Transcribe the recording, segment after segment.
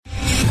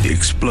The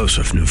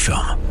explosive new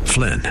film,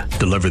 Flynn,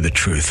 deliver the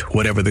truth,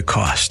 whatever the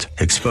cost,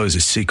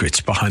 exposes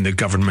secrets behind the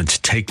government's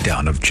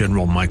takedown of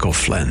General Michael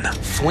Flynn.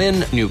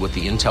 Flynn knew what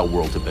the intel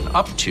world had been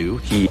up to.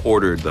 He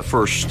ordered the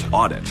first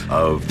audit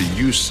of the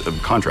use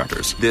of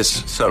contractors.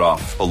 This set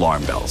off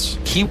alarm bells.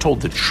 He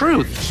told the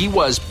truth. He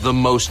was the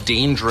most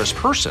dangerous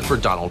person for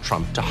Donald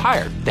Trump to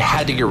hire. They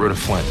had to get rid of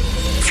Flynn.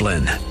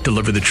 Flynn,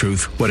 deliver the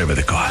truth, whatever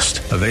the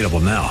cost. Available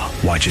now.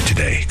 Watch it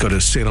today. Go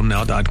to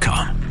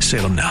salemnow.com.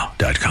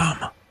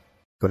 salemnow.com.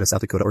 Go to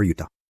South Dakota or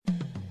Utah.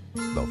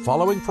 The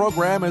following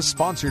program is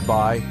sponsored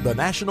by the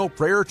National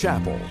Prayer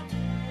Chapel.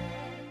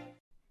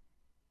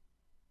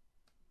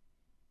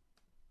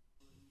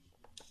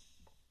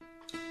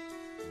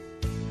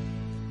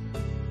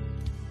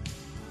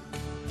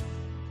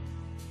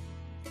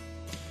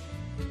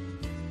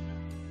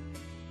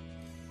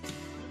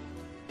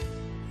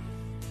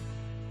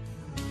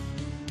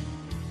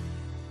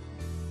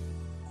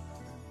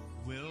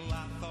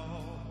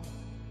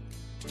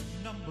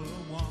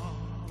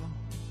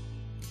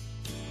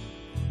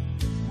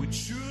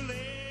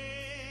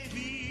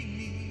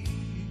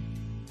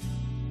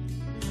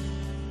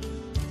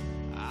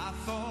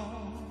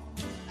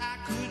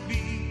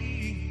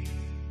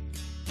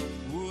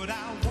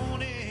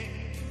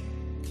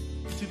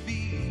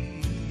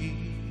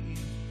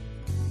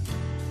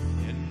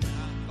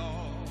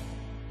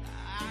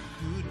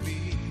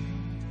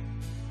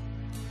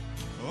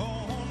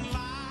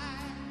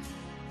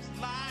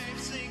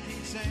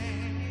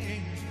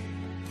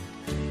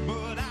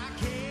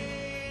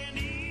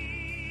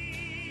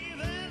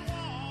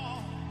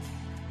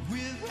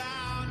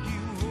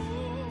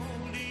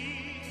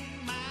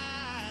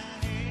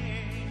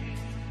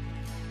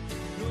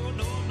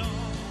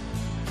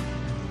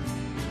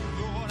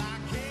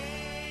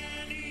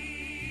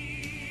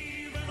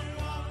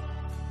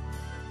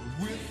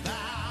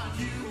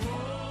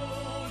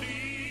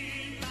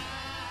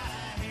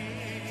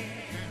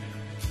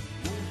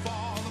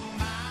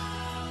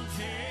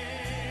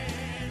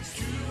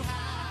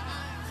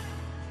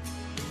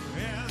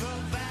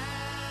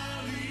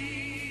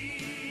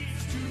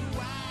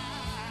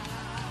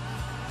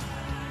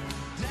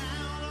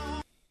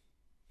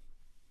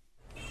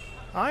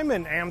 I'm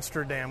in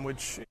Amsterdam,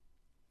 which...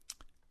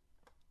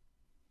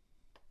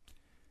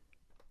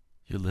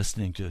 You're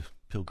listening to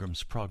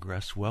Pilgrim's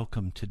Progress.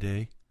 Welcome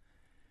today.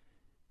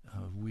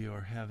 We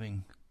are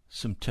having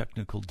some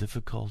technical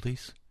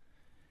difficulties.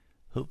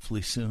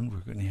 Hopefully soon we're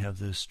going to have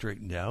those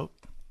straightened out.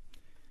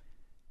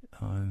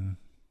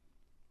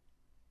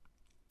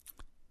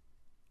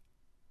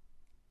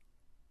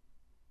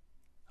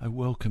 I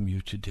welcome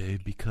you today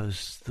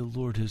because the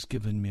Lord has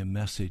given me a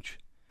message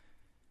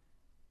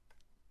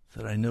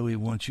that I know He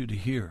wants you to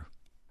hear.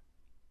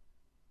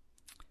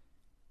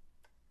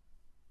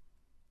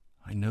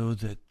 I know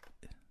that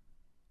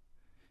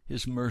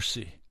His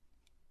mercy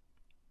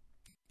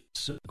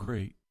is so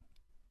great.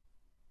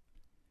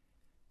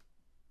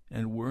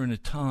 And we're in a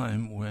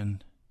time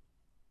when,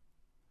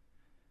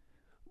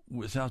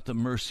 without the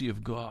mercy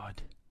of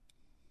God,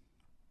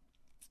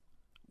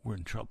 we're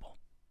in trouble.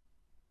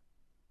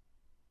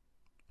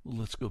 Well,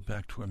 let's go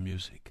back to our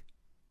music.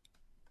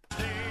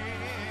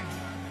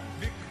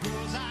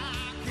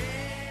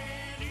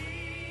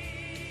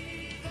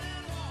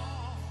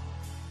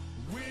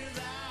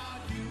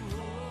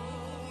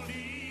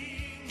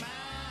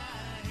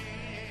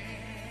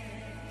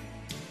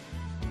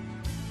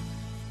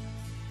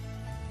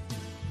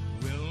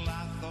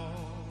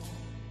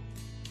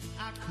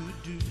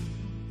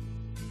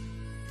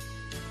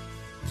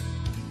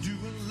 Do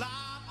a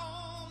lot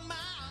on my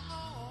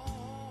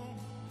own.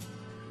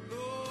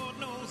 Lord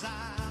knows I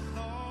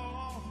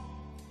thought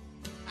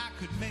I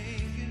could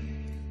make it.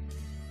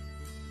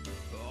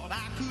 Thought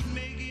I could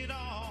make it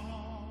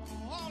all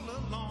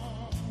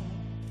alone.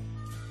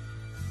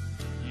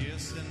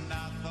 Yes, and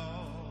I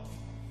thought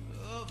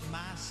of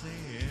myself.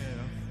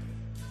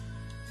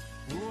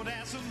 Oh,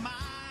 that's a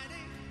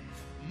mighty,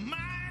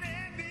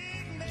 mighty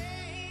big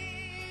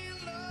man,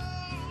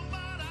 Lord,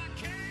 but I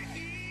can't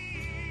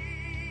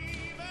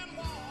even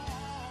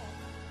walk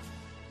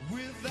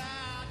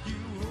without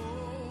you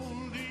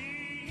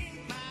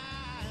holding my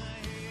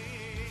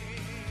hand.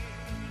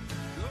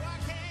 Oh, I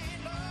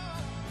can't,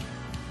 Lord,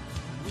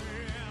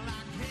 well, I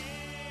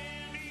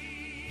can't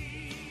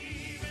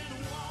even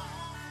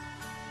walk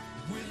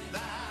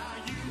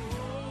without you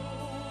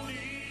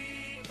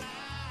holding my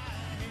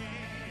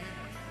hand.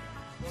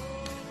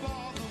 Oh,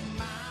 for the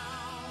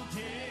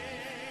mountains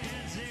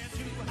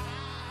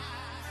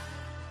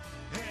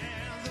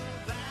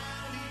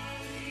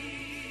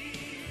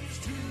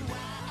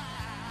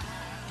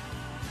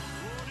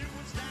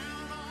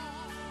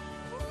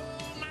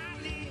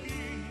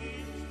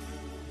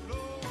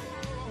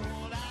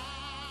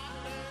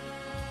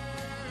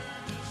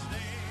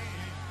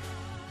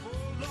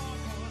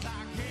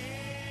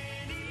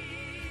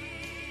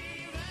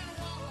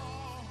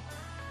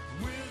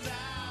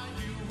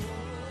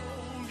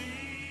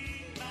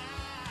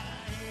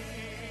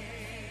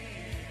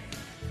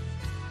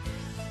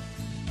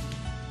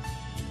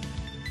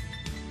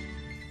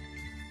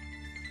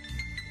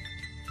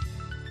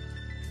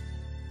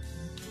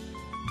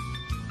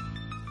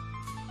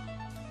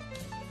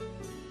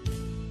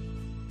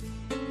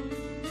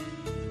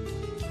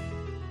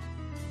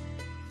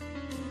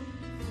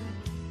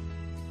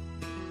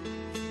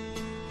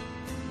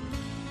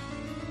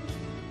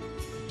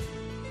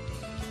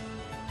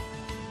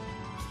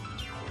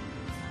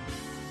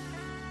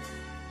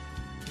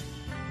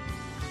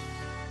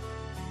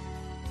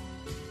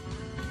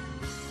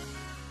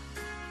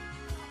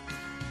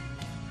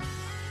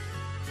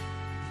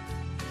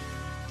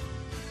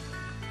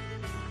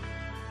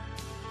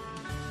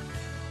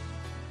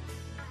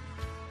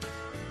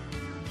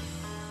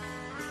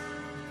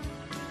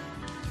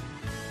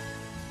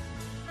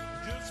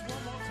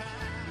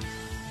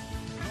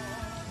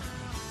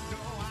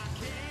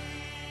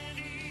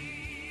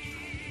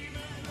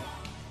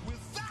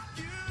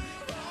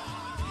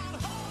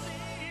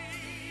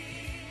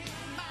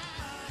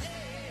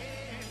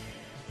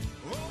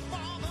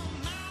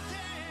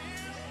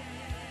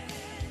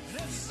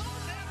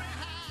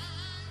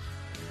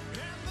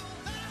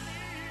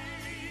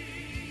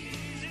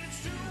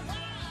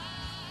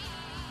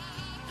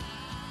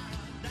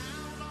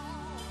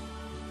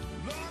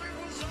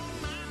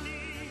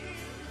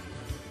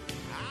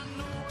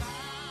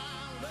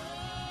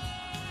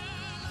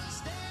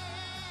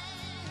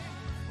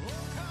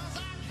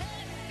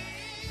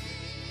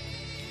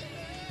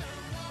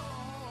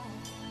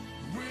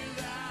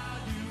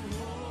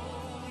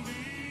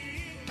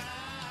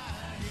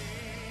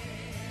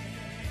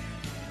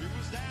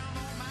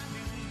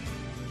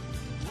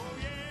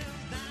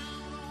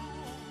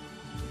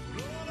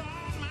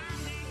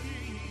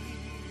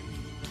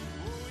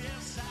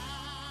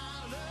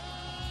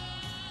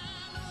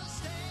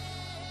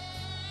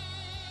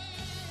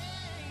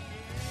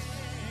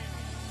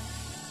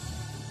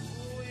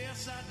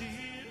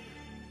did.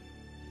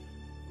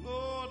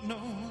 Lord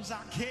knows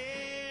I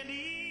can't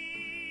even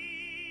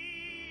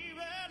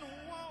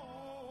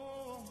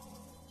walk,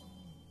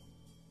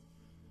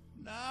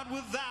 not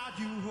without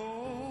you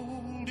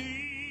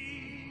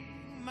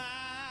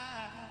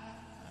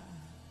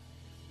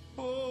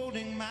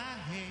holding my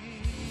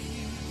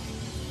hand.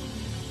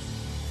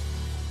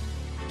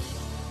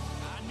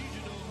 I need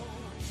you to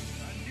hold,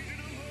 I need you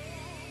to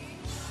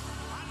hold,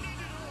 I need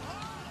you to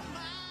hold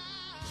my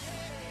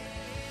hand.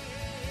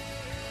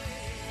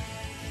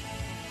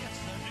 Yes,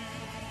 I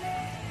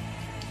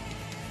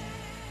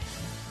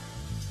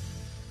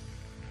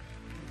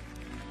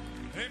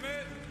do.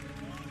 Amen.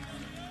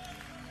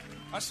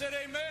 I said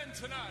amen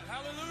tonight.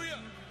 Hallelujah.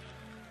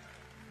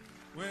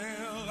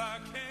 Well, I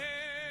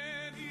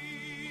can't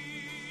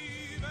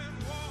even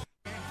walk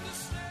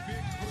because I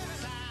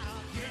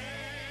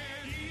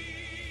can't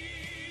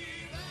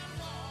even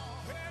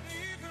walk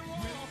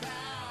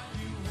without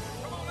you.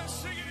 Come on, let's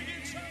sing it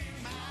again, church.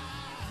 Oh,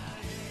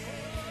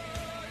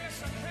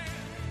 yes, I can.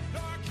 No,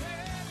 I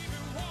can't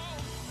even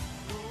walk.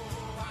 No,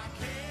 I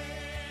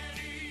can't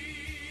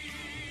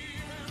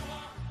even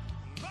walk.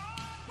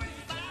 Lord,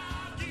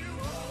 without you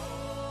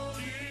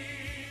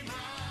holding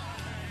my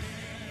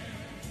hand.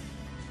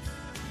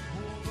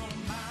 Over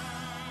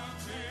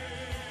mountains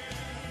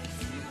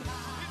too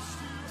high, it's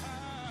too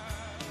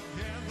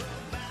high, and the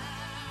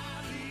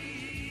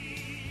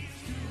valleys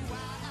too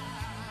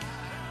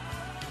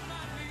wide.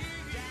 My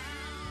knees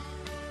down,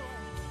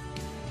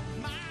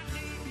 my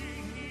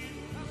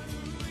knees,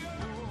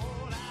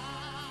 Lord, I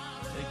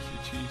Thank you,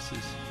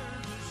 Jesus.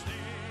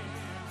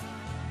 understand,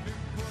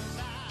 because I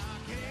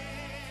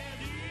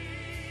can't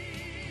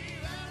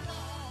even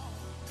walk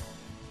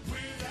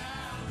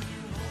without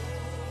you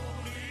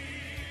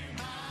holding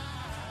my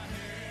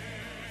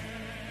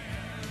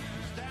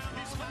hands. Down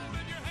He's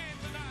holding your hand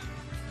tonight.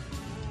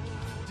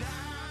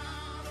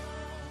 down on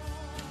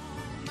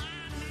my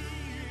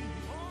knees,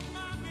 On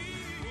my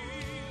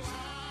knees.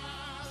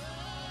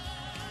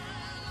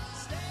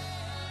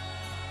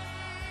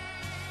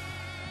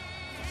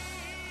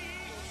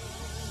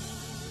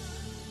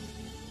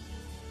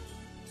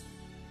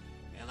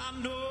 and I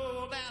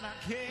know that I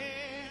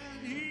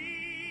can't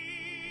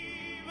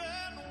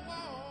even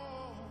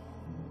walk.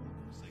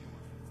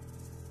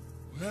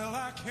 Well,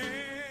 I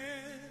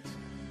can't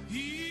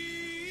even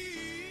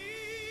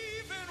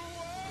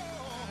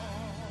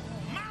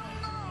walk. My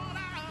Lord, I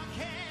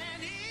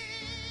can't even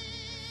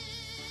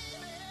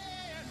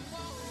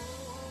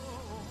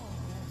walk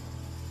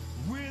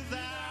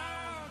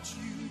without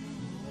you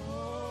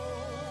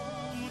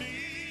holding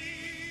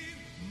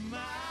my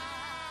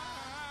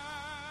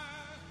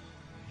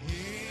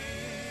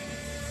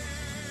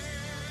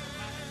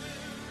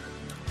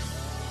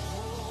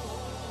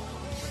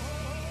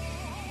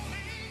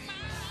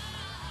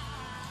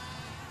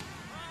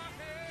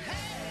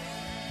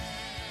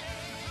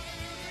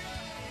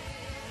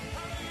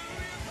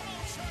Hallelujah. Come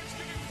on, church,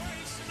 give him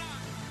praise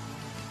tonight.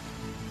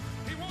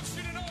 He wants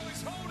you to know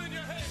he's holding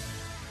your hand.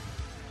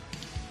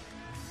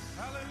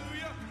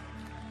 Hallelujah.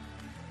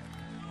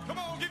 Come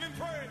on, give him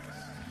praise.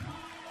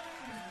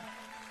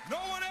 No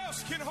one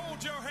else can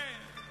hold your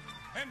hand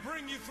and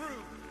bring you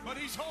through, but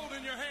he's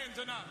holding your hand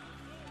tonight.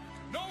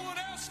 No one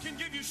else can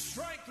give you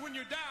strength when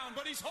you're down,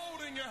 but he's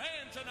holding your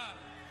hand tonight.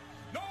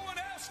 No one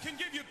else can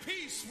give you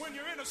peace when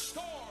you're in a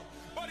storm,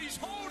 but he's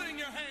holding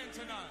your hand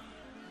tonight.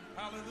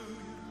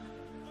 Hallelujah.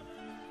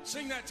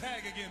 Sing that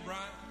tag again,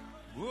 Brian.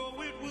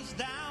 Oh, it was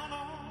down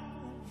on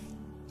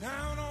My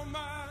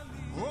knees.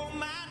 oh,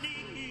 my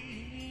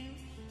knees.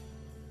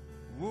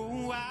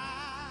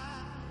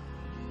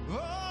 Oh, I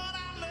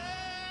learned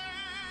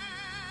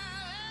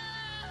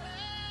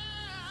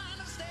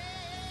to stand.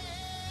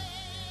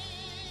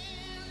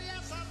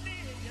 Yes, I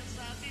did.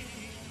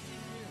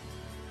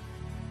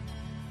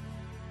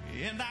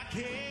 And I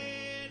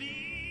can't even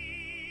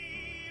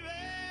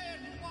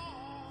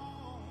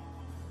walk.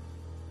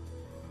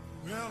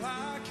 Well,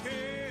 I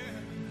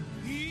can't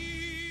even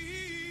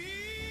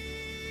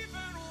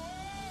walk.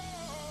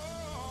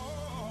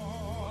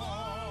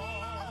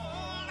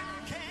 I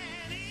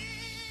can't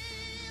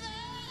even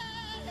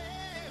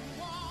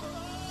walk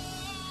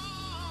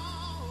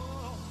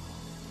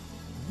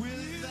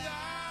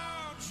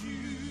without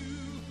you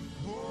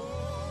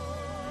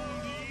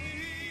holding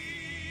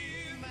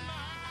my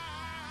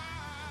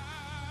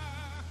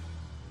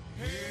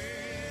hand.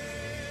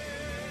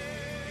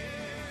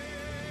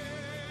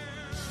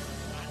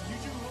 I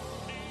need you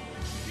holding.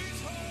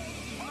 He's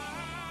holding my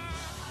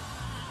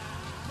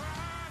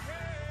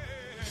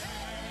hand.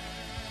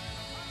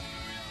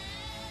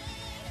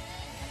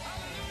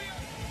 Hallelujah.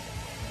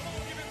 Come on,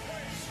 give him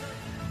praise,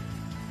 church.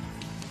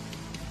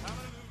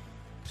 Hallelujah.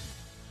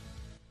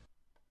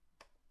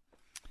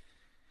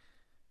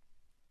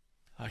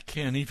 I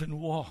can't even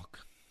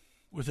walk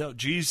without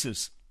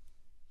Jesus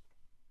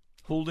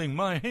holding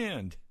my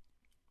hand.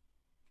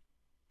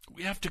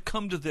 We have to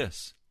come to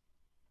this.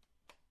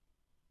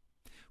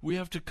 We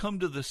have to come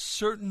to the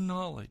certain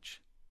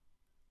knowledge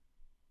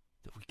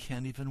that we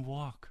can't even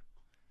walk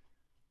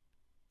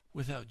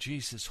without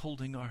Jesus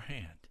holding our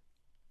hand.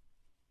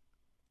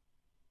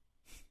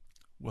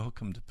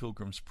 Welcome to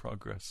Pilgrim's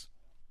Progress.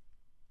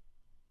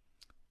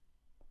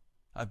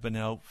 I've been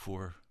out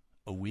for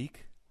a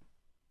week.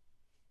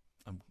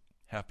 I'm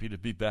happy to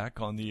be back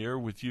on the air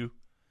with you.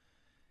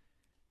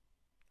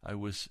 I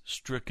was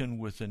stricken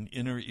with an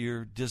inner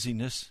ear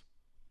dizziness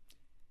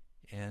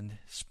and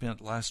spent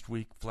last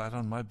week flat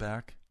on my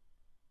back.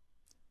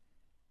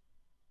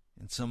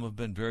 And some have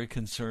been very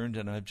concerned,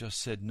 and I've just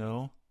said,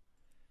 no,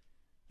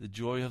 the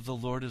joy of the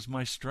Lord is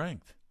my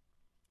strength.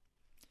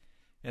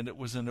 And it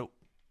was an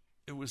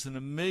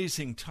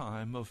amazing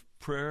time of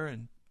prayer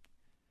and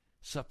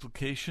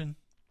supplication.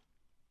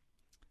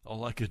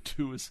 All I could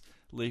do was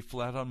lay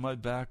flat on my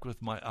back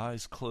with my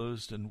eyes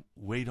closed and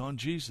wait on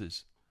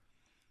Jesus.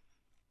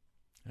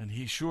 And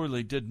he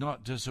surely did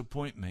not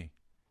disappoint me.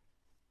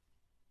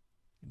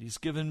 And he's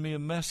given me a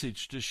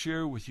message to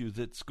share with you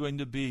that's going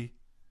to be,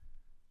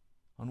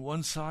 on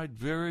one side,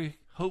 very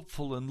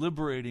hopeful and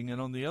liberating,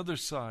 and on the other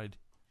side,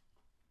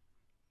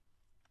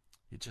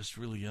 it just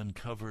really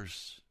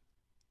uncovers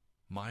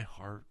my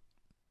heart.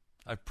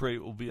 I pray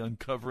it will be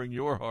uncovering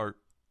your heart.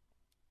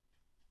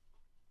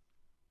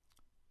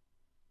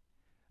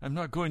 I'm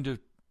not going to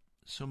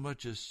so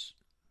much as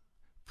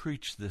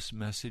preach this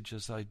message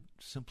as I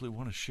simply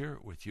want to share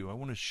it with you. I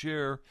want to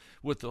share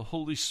what the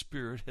Holy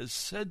Spirit has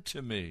said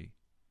to me.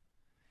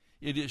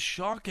 It is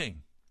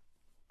shocking.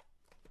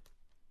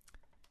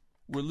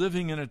 We're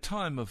living in a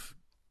time of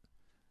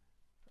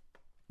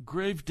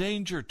grave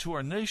danger to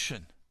our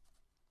nation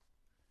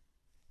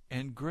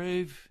and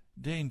grave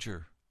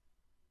danger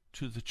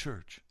to the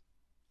church.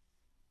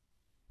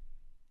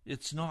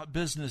 It's not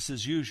business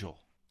as usual.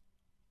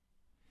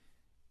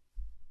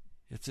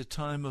 It's a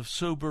time of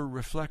sober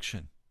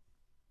reflection.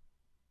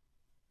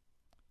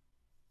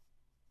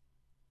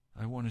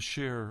 I want to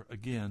share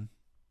again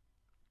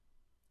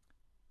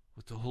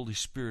what the Holy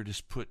Spirit has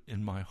put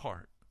in my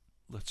heart.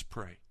 Let's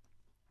pray.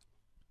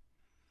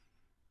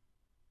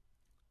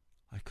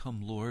 I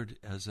come, Lord,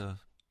 as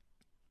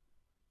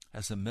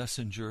a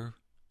messenger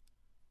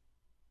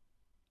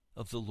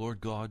of the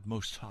Lord God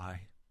Most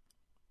High.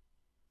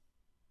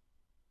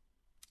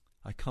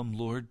 I come,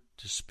 Lord,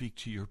 to speak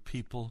to your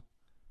people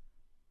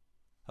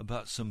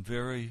about some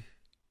very,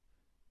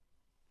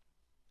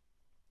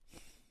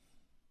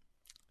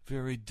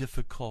 very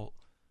difficult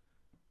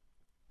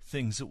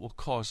things that will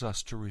cause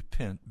us to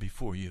repent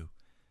before you.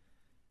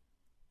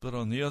 But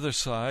on the other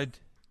side,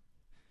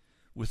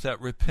 with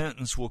that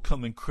repentance will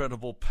come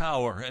incredible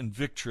power and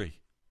victory.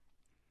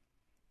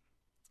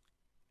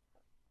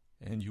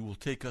 And you will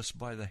take us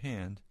by the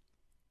hand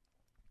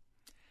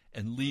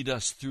and lead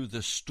us through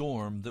the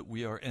storm that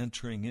we are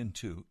entering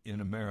into in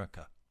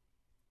America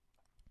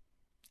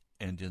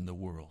and in the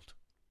world.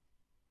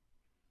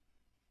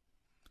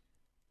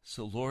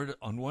 So, Lord,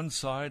 on one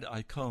side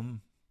I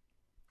come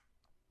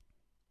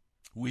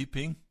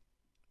weeping,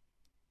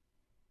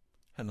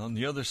 and on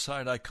the other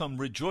side I come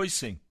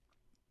rejoicing.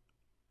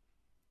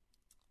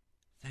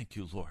 Thank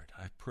you, Lord.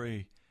 I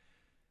pray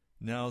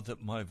now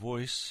that my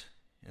voice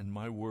and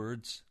my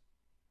words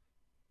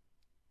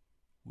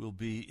will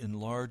be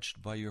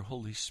enlarged by your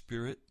Holy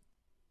Spirit,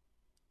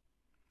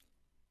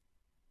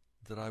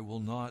 that I will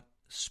not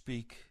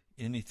speak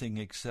anything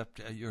except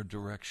at your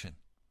direction.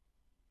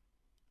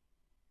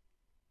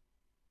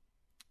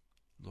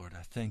 Lord,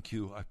 I thank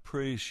you, I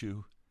praise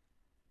you,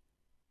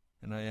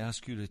 and I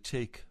ask you to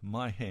take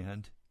my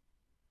hand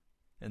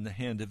and the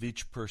hand of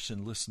each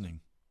person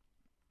listening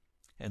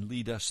and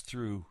lead us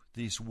through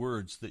these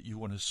words that you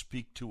want to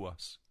speak to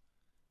us,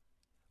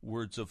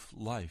 words of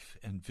life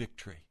and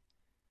victory,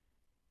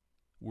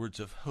 words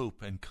of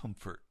hope and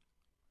comfort.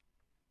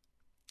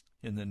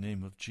 In the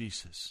name of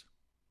Jesus.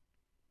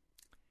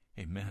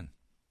 Amen.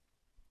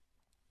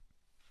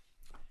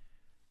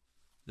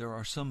 There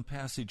are some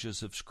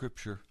passages of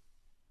Scripture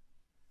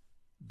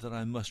that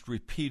I must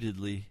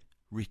repeatedly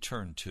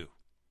return to.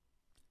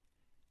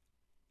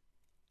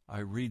 I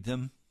read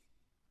them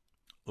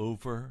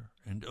over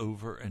and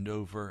over and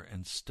over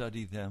and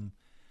study them,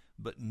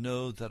 but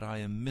know that I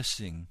am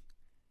missing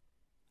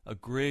a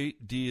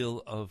great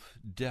deal of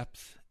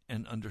depth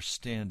and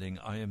understanding.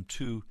 I am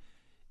too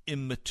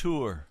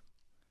immature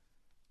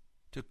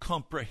to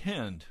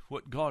comprehend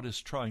what God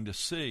is trying to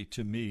say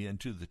to me and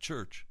to the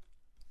church.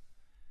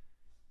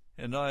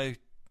 And I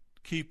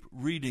keep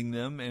reading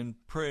them and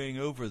praying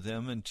over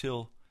them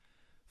until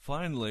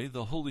finally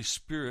the Holy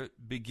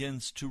Spirit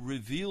begins to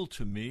reveal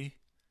to me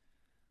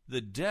the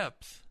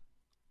depth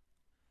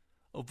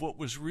of what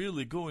was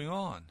really going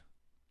on.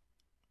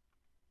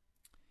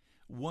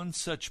 One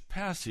such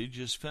passage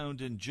is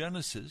found in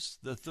Genesis,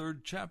 the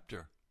 3rd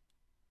chapter.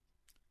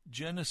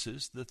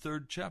 Genesis, the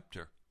 3rd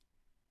chapter.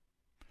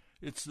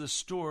 It's the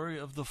story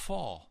of the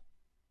fall.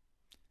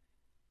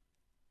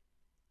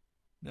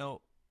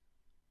 Now,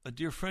 a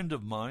dear friend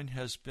of mine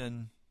has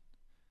been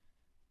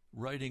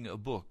writing a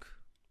book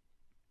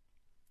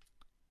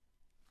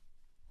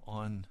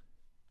on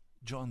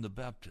John the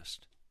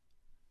Baptist,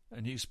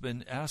 and he's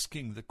been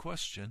asking the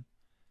question,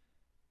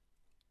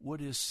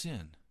 what is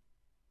sin?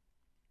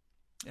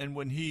 And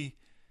when he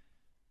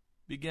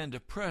began to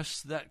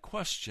press that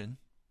question,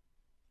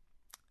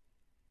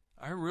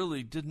 I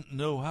really didn't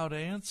know how to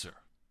answer.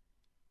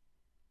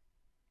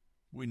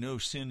 We know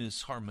sin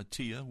is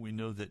harmatia. We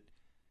know that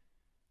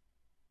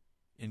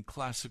in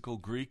classical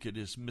Greek it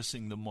is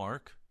missing the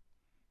mark.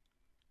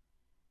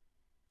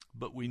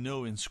 But we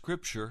know in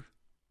Scripture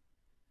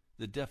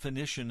the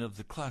definition of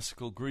the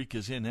classical Greek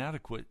is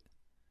inadequate,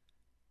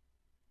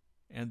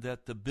 and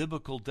that the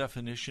biblical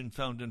definition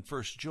found in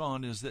 1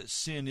 John is that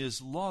sin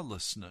is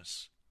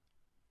lawlessness.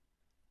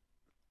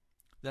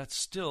 That's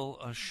still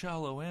a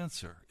shallow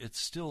answer. It's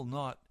still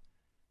not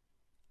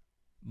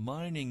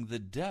mining the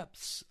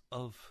depths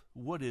of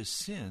what is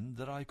sin,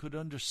 that I could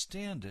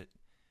understand it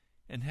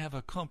and have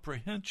a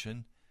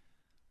comprehension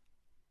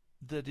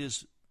that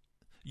is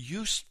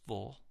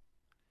useful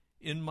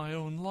in my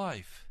own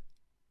life.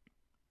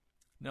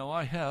 Now,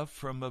 I have,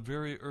 from a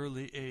very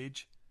early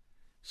age,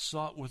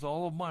 sought with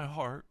all of my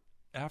heart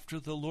after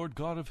the Lord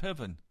God of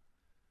heaven.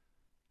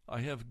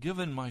 I have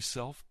given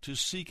myself to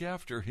seek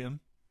after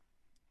him,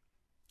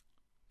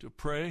 to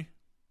pray,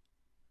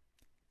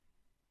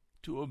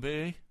 to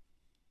obey,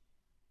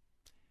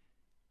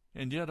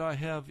 and yet I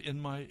have,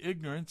 in my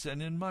ignorance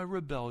and in my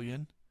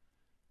rebellion,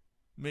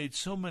 made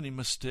so many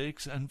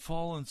mistakes and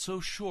fallen so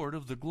short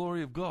of the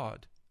glory of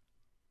God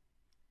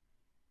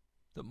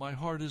that my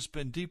heart has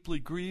been deeply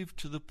grieved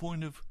to the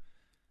point of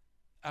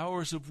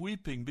hours of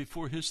weeping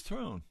before his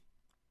throne.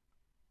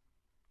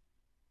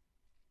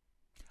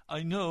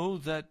 I know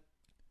that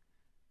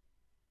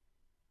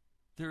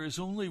there is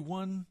only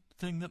one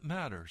thing that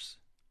matters,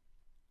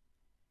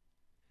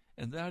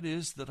 and that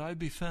is that I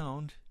be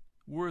found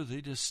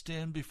worthy to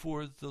stand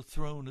before the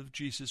throne of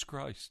Jesus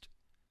Christ,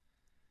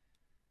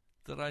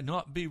 that I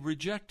not be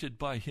rejected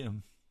by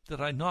him,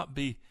 that I not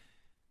be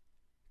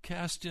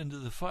cast into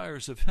the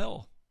fires of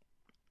hell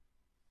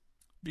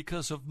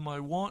because of my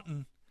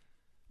wanton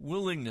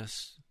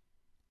willingness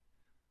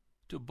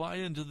to buy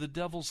into the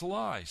devil's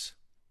lies.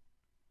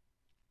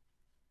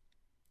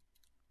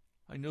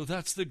 I know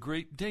that's the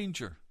great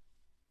danger.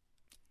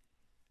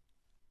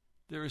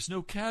 There is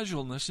no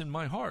casualness in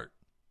my heart,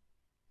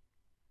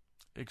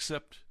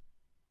 except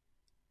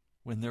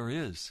when there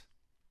is.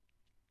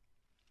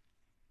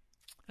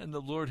 And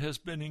the Lord has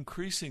been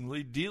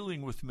increasingly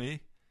dealing with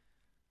me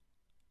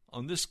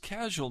on this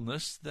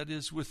casualness that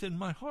is within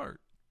my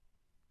heart.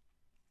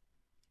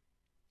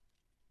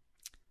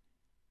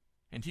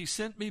 And he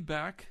sent me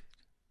back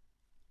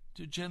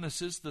to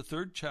Genesis, the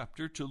 3rd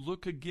chapter, to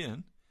look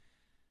again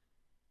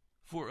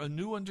for a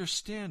new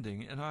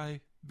understanding. And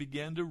I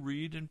began to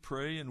read and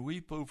pray and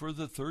weep over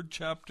the 3rd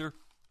chapter,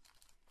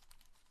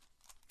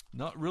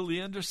 not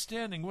really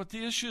understanding what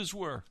the issues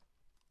were.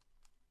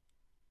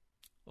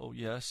 Oh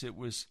yes, it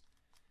was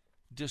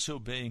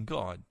disobeying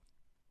God.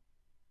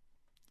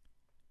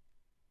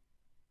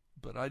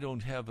 But I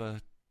don't have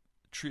a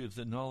tree of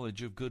the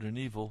knowledge of good and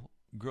evil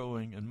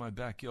growing in my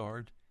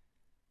backyard.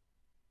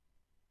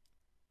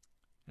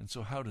 And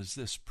so how does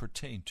this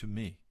pertain to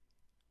me?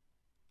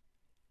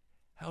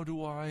 How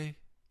do I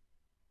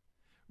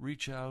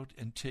reach out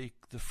and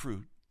take the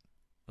fruit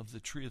of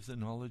the tree of the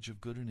knowledge of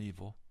good and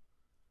evil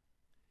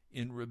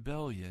in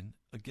rebellion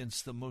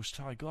against the Most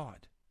High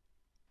God?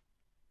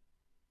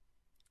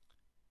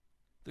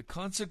 The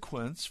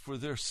consequence for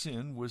their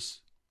sin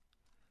was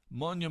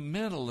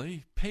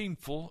monumentally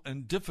painful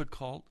and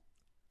difficult,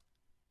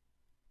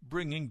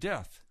 bringing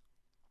death.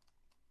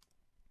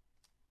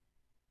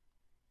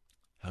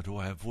 How do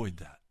I avoid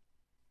that?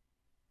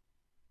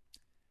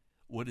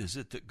 What is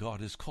it that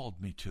God has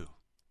called me to?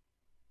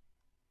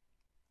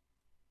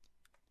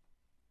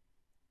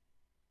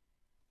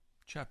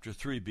 Chapter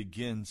 3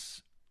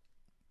 begins,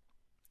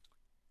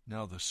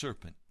 now the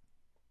serpent,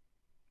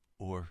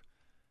 or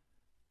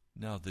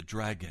now the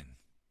dragon,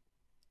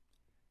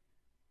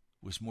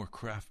 was more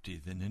crafty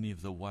than any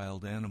of the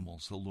wild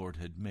animals the Lord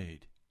had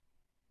made.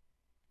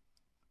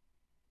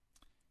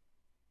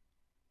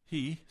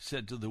 He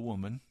said to the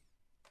woman,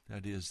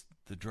 that is,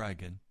 the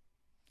dragon,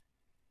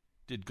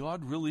 "Did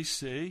God really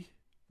say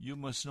you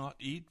must not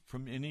eat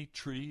from any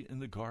tree in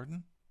the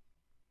garden?"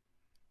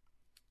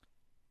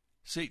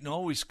 Satan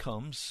always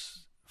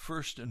comes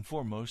first and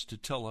foremost to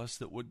tell us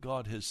that what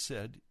God has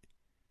said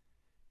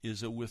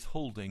is a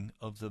withholding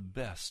of the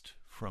best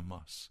from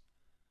us.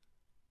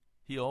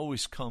 He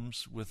always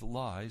comes with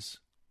lies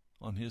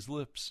on his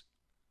lips.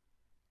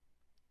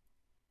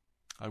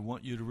 I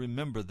want you to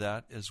remember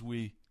that as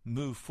we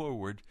move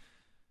forward,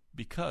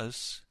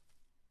 because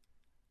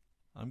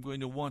I'm going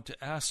to want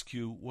to ask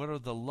you, what are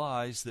the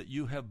lies that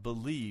you have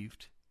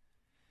believed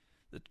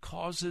that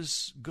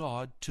causes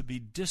God to be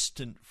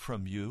distant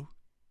from you,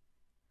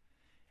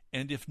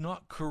 and if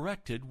not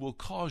corrected, will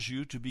cause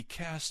you to be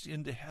cast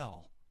into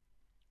hell?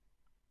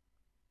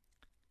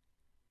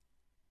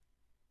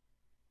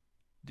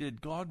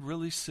 Did God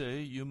really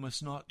say you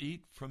must not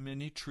eat from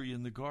any tree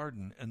in the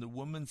garden? And the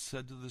woman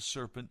said to the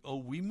serpent, "Oh,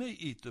 we may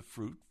eat the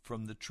fruit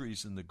from the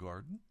trees in the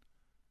garden,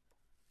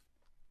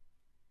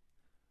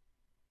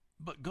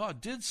 But God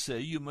did say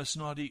you must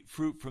not eat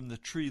fruit from the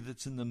tree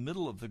that's in the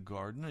middle of the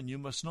garden, and you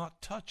must not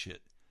touch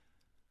it,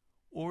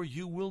 or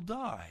you will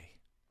die.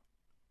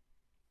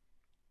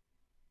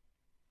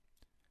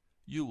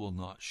 You will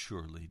not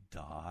surely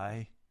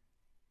die,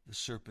 the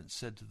serpent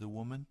said to the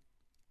woman.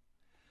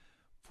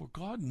 For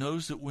God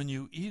knows that when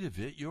you eat of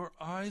it, your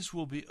eyes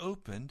will be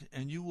opened,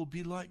 and you will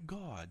be like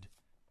God,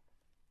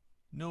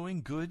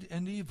 knowing good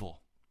and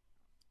evil.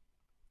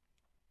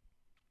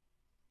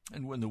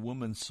 And when the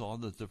woman saw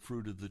that the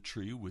fruit of the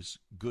tree was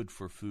good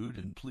for food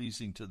and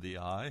pleasing to the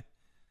eye,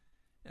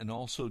 and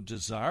also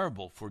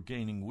desirable for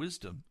gaining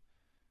wisdom,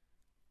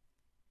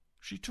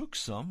 she took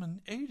some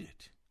and ate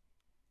it.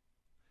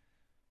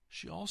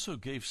 She also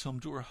gave some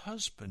to her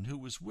husband who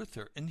was with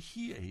her, and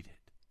he ate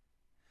it.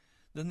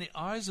 Then the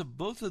eyes of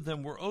both of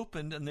them were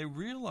opened, and they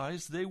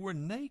realized they were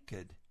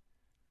naked.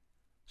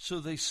 So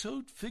they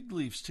sewed fig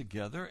leaves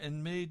together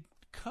and made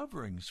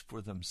coverings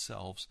for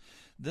themselves.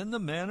 Then the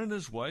man and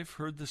his wife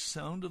heard the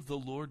sound of the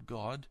Lord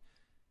God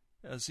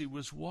as he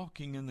was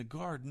walking in the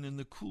garden in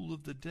the cool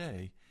of the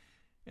day,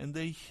 and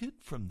they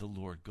hid from the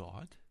Lord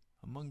God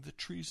among the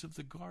trees of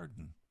the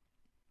garden.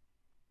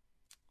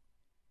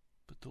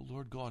 But the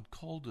Lord God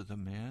called to the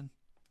man,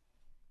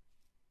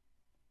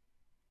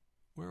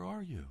 "Where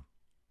are you?"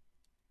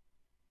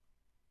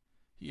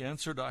 He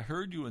answered, "I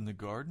heard you in the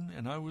garden,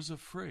 and I was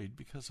afraid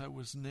because I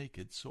was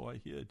naked, so I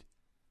hid."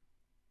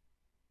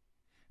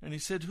 And he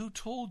said, "Who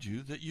told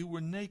you that you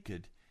were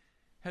naked?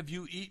 Have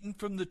you eaten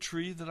from the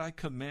tree that I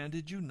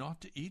commanded you not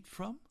to eat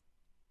from?"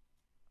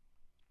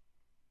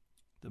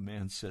 The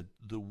man said,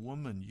 "The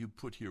woman you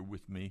put here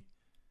with me,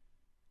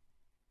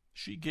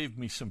 she gave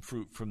me some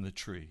fruit from the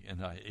tree,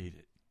 and I ate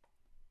it."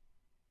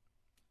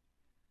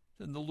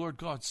 Then the Lord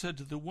God said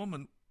to the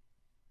woman,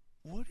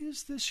 "What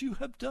is this you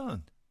have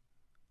done?"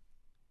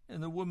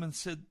 And the woman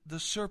said,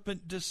 "The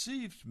serpent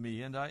deceived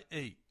me, and I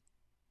ate."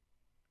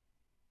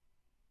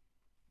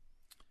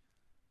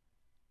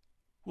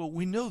 Well,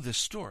 we know this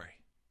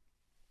story,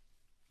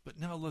 but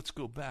now let's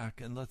go back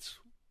and let's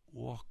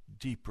walk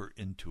deeper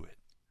into it.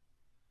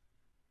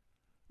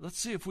 Let's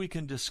see if we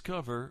can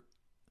discover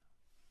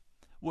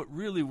what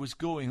really was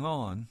going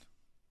on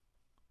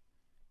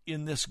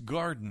in this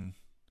garden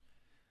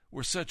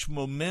where such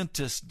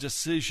momentous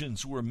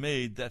decisions were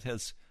made that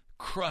has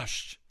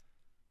crushed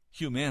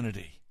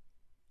humanity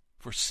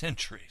for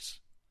centuries.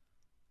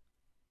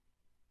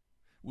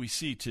 We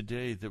see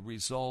today the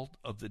result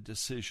of the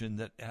decision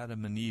that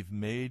Adam and Eve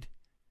made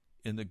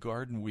in the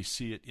garden. We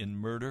see it in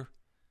murder,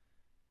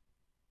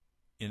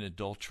 in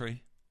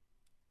adultery,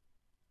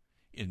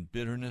 in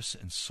bitterness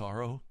and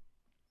sorrow.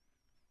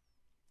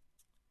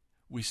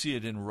 We see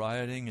it in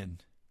rioting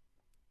and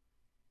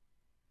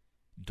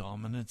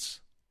dominance.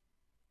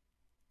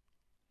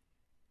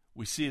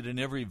 We see it in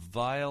every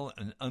vile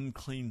and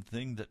unclean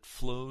thing that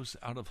flows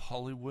out of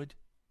Hollywood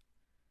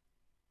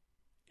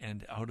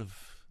and out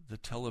of the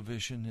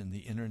television and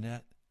the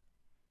internet.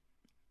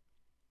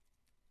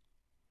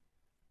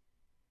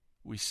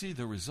 We see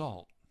the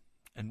result,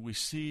 and we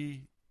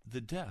see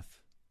the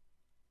death,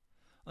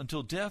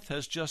 until death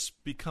has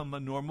just become a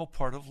normal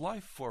part of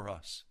life for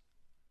us.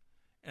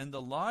 And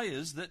the lie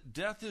is that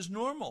death is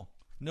normal.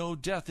 No,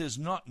 death is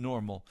not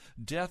normal.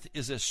 Death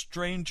is a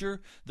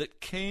stranger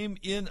that came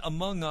in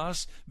among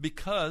us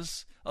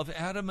because of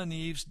Adam and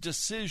Eve's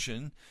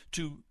decision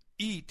to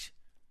eat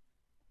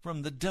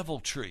from the devil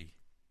tree,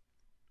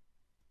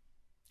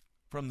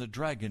 from the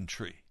dragon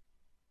tree.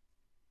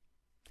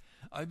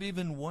 I've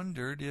even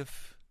wondered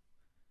if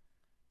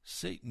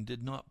Satan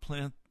did not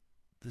plant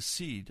the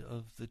seed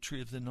of the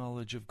tree of the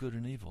knowledge of good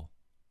and evil.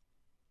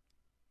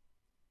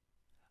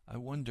 I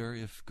wonder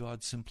if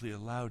God simply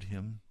allowed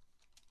him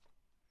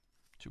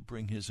to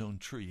bring his own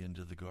tree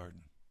into the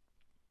garden.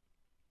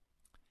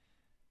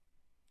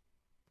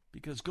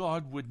 Because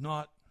God would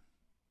not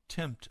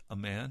tempt a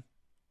man.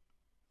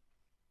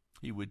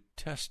 He would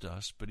test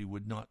us, but he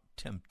would not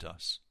tempt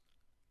us.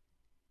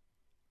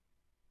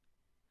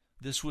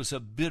 This was a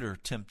bitter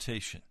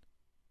temptation.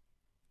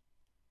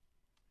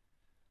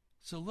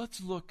 So let's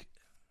look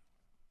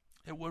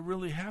at what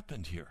really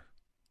happened here.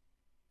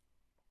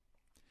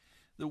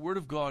 The word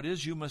of God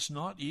is, you must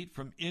not eat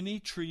from any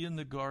tree in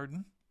the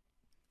garden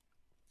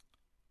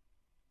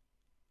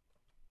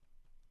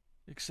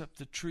except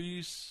the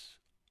tree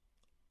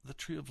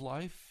of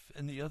life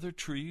and the other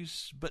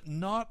trees, but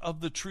not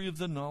of the tree of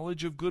the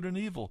knowledge of good and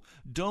evil.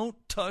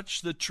 Don't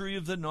touch the tree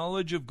of the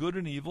knowledge of good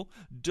and evil.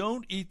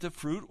 Don't eat the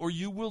fruit, or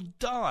you will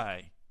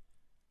die.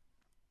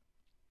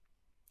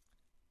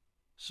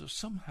 So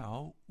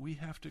somehow we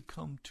have to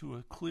come to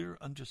a clear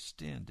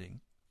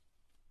understanding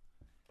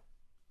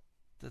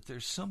that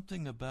there's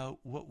something about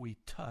what we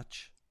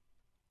touch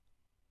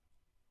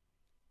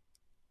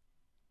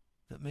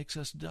that makes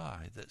us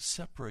die, that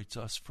separates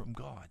us from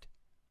God.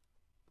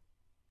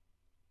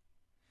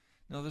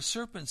 Now the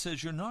serpent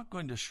says you're not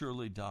going to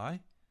surely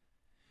die.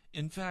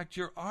 In fact,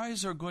 your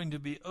eyes are going to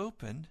be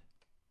opened,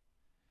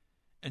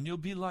 and you'll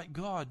be like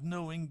God,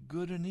 knowing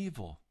good and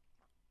evil.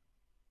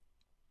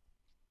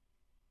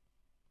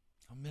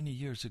 Many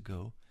years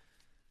ago,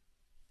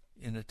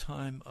 in a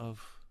time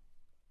of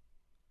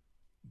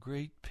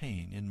great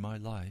pain in my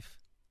life,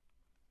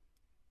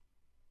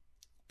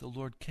 the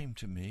Lord came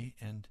to me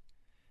and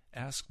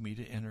asked me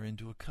to enter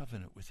into a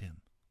covenant with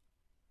Him.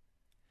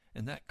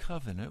 And that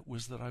covenant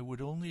was that I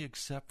would only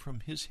accept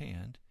from His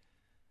hand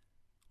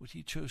what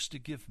He chose to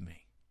give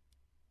me.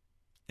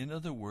 In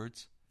other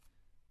words,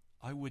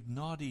 I would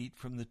not eat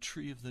from the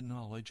tree of the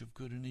knowledge of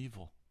good and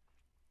evil.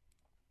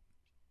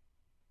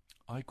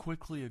 I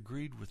quickly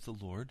agreed with the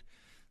Lord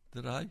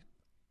that I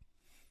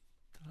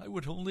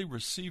would only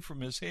receive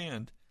from His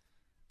hand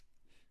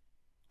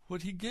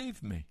what He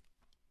gave me.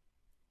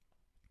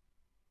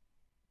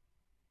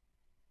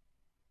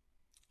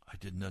 I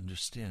didn't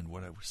understand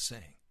what I was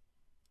saying.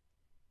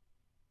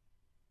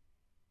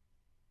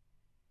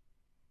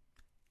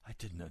 I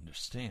didn't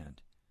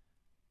understand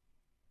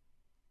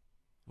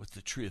what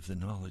the tree of the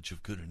knowledge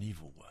of good and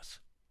evil was.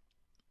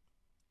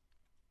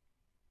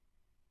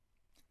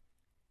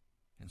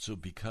 And so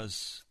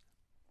because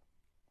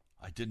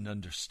I didn't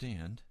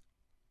understand,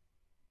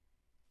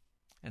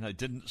 and I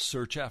didn't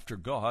search after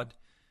God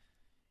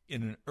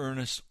in an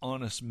earnest,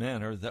 honest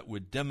manner that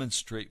would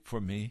demonstrate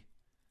for me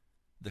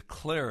the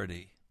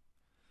clarity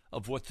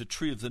of what the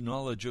tree of the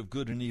knowledge of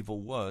good and evil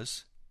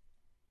was,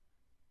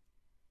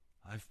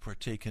 I've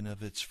partaken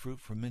of its fruit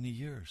for many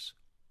years.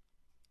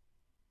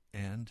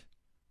 And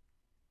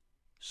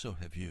so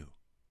have you.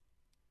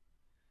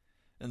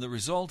 And the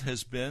result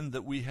has been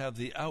that we have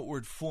the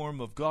outward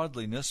form of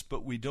godliness,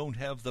 but we don't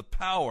have the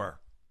power.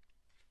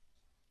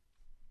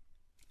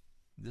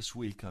 This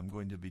week I'm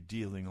going to be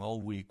dealing all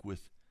week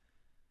with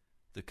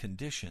the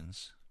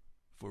conditions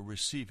for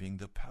receiving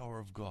the power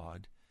of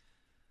God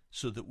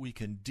so that we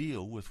can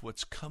deal with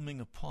what's coming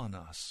upon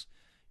us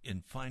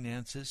in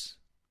finances,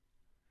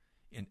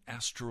 in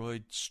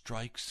asteroid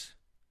strikes,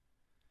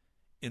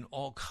 in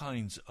all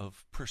kinds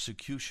of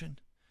persecution.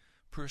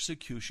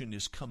 Persecution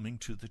is coming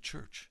to the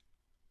church.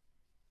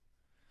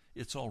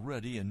 It's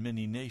already in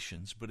many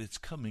nations, but it's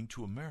coming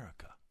to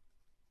America.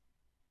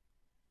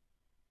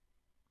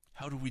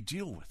 How do we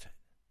deal with it?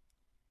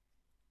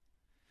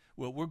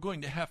 Well, we're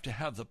going to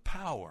have the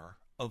power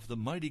of the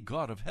mighty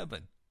God of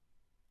heaven.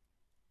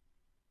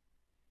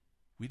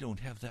 We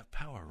don't have that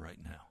power right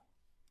now.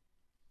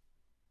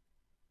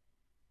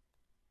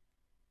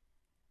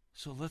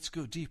 So let's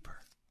go deeper.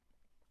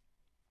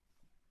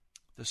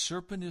 The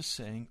serpent is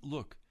saying,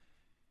 look,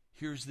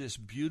 here's this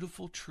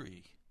beautiful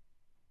tree.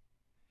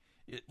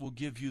 It will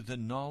give you the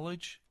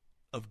knowledge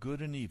of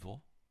good and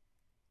evil.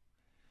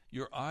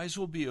 Your eyes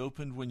will be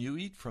opened when you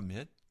eat from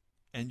it,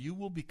 and you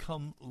will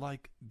become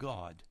like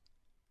God.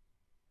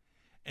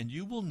 And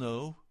you will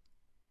know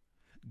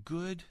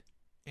good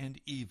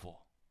and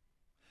evil.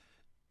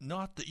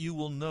 Not that you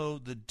will know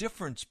the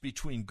difference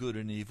between good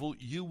and evil,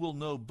 you will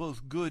know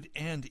both good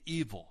and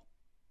evil.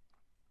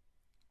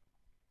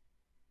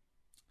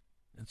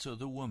 And so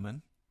the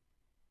woman,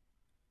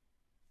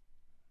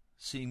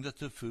 seeing that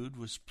the food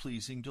was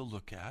pleasing to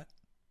look at,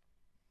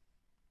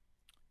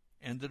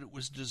 and that it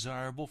was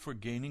desirable for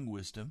gaining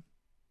wisdom,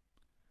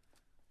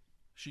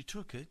 she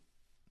took it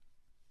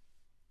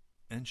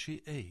and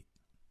she ate.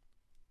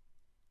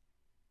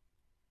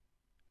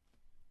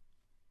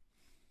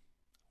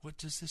 What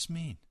does this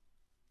mean?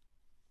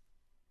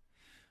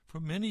 For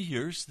many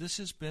years, this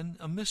has been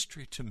a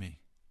mystery to me.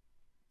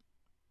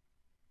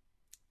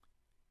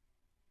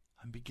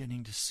 I'm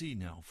beginning to see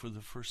now for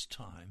the first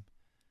time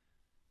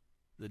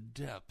the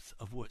depth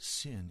of what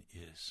sin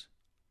is.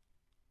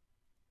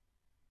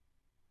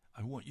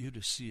 I want you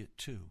to see it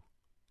too.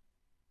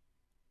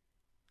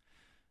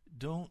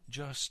 Don't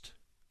just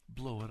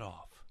blow it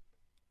off.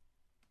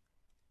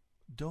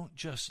 Don't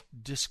just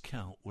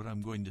discount what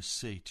I'm going to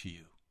say to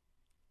you.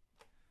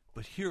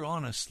 But hear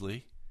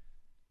honestly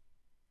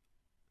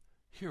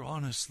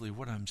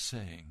what I'm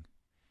saying,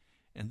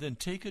 and then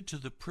take it to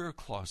the prayer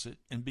closet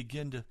and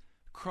begin to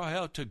cry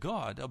out to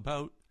God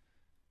about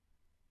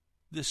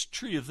this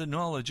tree of the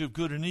knowledge of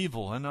good and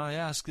evil. And I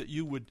ask that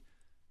you would,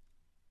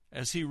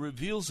 as He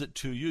reveals it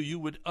to you, you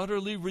would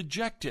utterly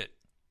reject it.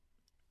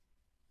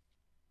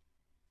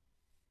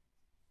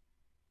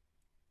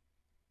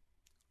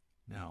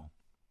 Now,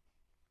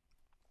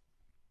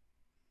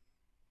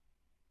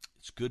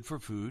 it's good for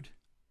food,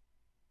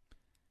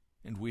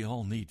 and we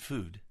all need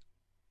food.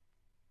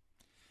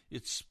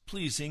 It's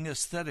pleasing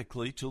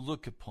aesthetically to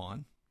look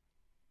upon.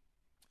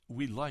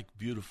 We like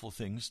beautiful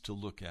things to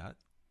look at.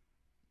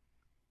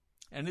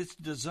 And it's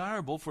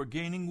desirable for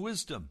gaining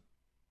wisdom.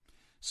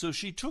 So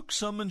she took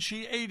some and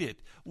she ate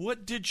it.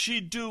 What did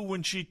she do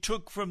when she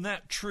took from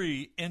that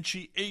tree and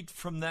she ate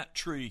from that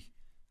tree?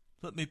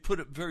 Let me put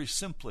it very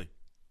simply.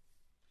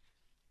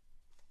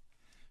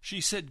 She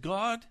said,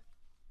 God,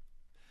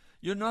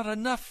 you're not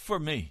enough for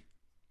me.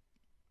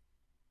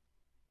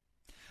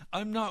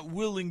 I'm not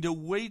willing to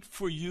wait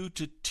for you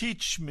to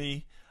teach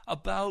me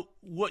about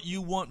what you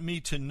want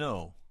me to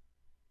know.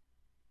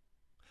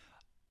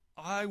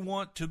 I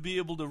want to be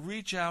able to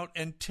reach out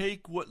and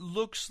take what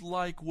looks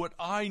like what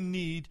I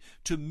need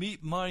to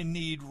meet my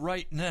need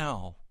right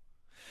now.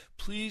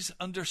 Please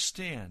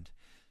understand,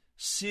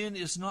 Sin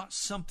is not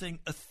something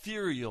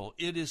ethereal.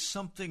 It is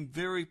something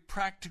very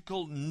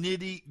practical,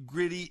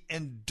 nitty-gritty,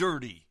 and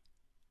dirty.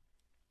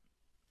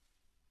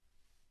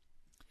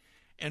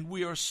 And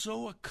we are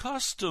so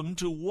accustomed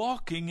to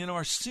walking in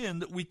our sin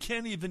that we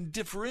can't even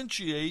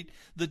differentiate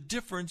the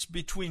difference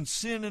between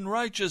sin and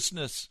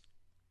righteousness.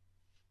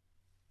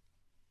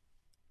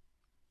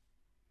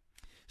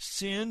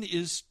 Sin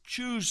is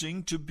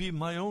choosing to be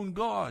my own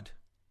God.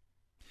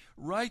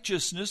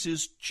 Righteousness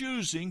is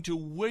choosing to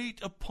wait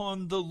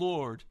upon the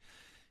Lord.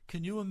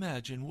 Can you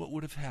imagine what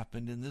would have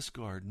happened in this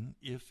garden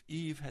if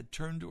Eve had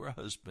turned to her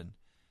husband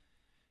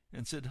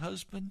and said,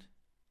 "Husband,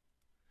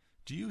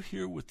 do you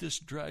hear what this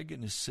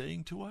dragon is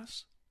saying to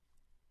us?"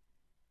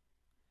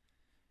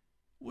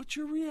 What's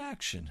your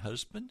reaction,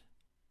 husband?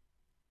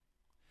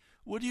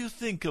 What do you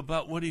think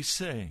about what he's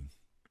saying?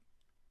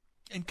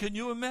 And can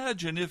you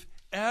imagine if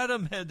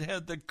Adam had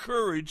had the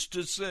courage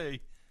to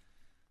say,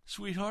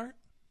 "Sweetheart,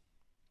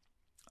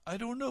 I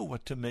don't know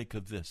what to make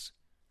of this,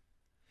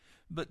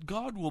 but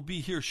God will be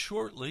here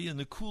shortly in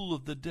the cool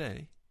of the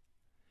day.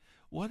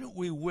 Why don't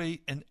we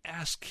wait and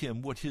ask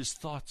him what his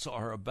thoughts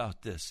are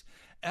about this?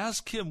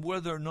 Ask him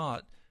whether or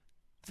not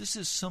this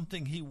is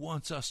something he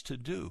wants us to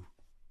do."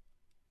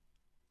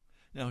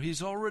 Now,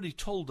 he's already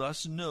told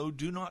us, no,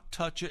 do not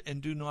touch it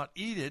and do not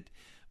eat it,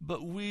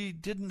 but we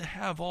didn't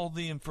have all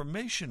the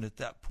information at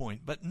that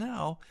point. But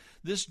now,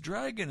 this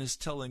dragon is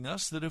telling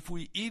us that if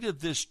we eat of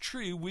this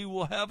tree, we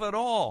will have it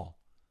all.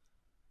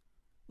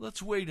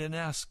 Let's wait and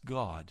ask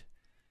God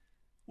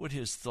what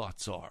his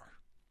thoughts are.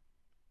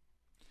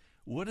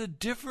 What a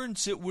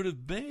difference it would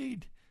have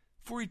made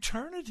for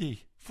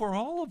eternity, for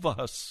all of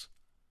us.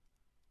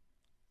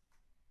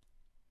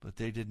 But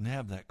they didn't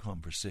have that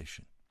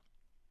conversation.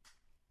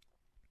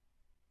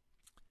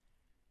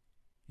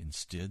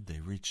 Instead,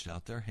 they reached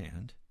out their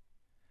hand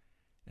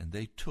and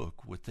they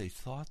took what they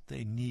thought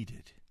they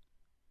needed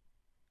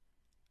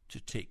to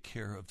take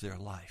care of their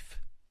life.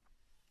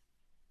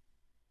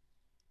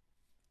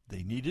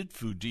 They needed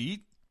food to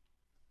eat.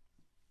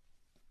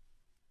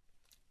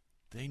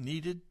 They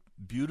needed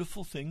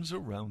beautiful things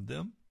around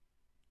them.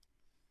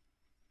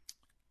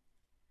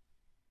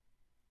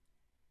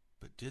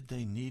 But did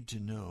they need to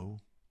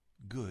know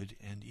good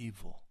and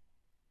evil?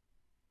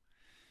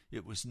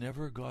 It was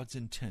never God's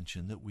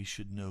intention that we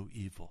should know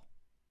evil.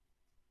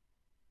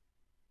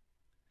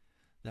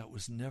 That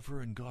was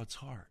never in God's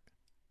heart.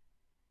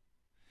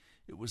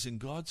 It was in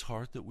God's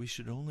heart that we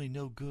should only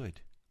know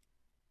good.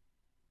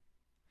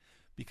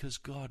 Because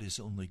God is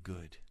only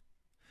good.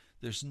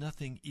 There's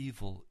nothing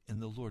evil in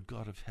the Lord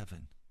God of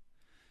heaven.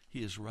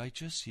 He is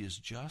righteous, he is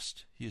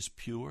just, he is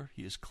pure,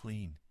 he is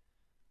clean.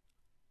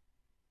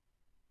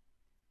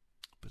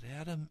 But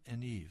Adam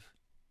and Eve,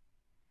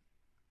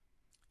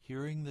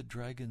 hearing the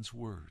dragon's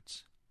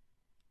words,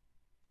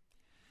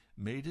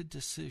 made a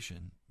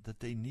decision that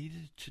they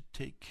needed to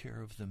take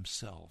care of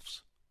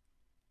themselves.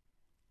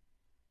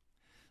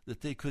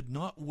 That they could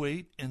not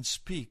wait and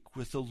speak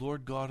with the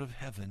Lord God of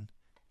heaven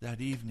that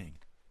evening.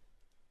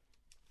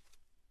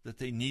 That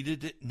they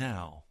needed it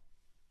now.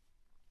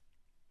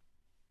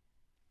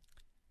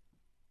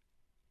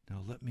 Now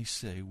let me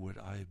say what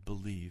I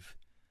believe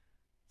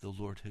the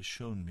Lord has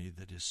shown me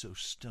that is so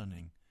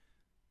stunning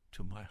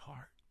to my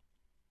heart.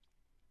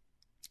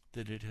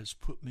 That it has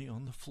put me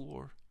on the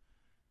floor,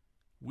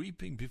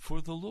 weeping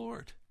before the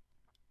Lord.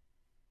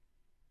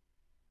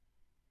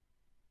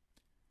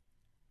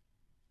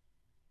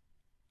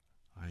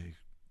 I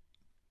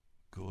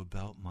go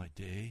about my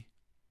day,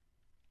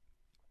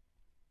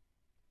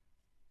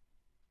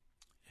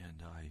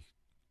 and I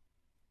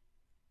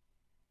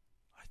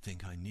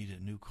think I need a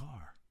new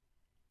car.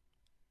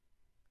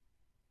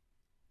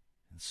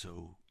 And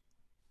so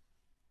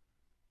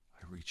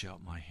I reach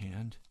out my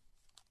hand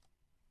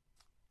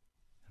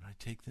and I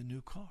take the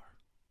new car.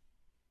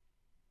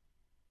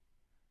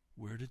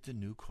 Where did the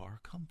new car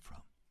come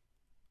from?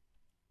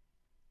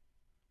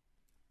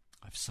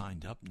 I've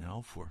signed up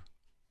now for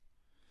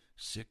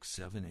 $600,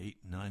 $700,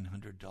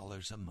 $800,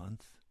 $900 a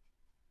month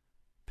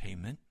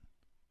payment.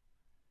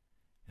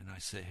 And I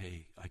say,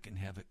 hey, I can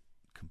have it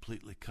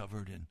completely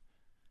covered in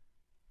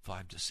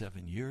 5 to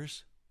 7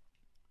 years.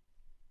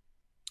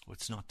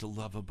 What's not to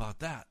love about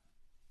that?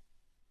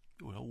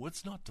 Well,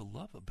 what's not to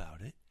love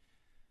about it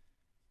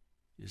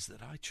is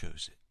that I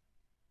chose it.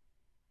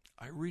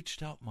 I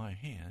reached out my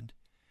hand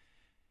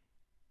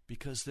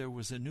because there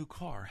was a new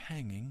car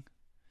hanging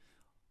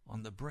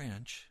on the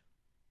branch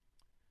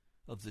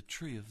of the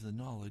tree of the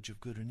knowledge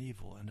of good and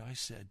evil. And I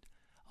said,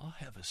 I'll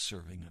have a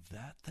serving of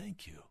that.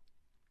 Thank you.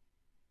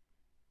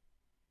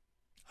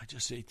 I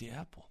just ate the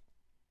apple.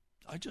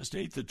 I just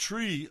ate the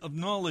tree of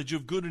knowledge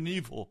of good and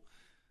evil.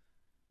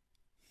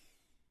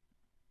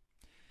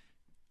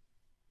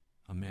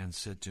 A man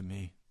said to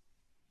me,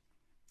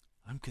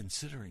 I'm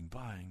considering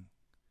buying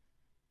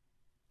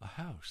a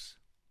house.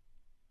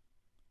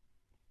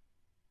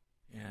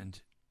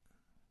 And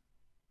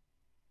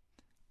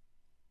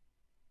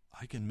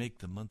I can make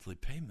the monthly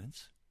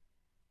payments.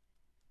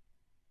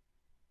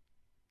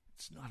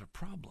 It's not a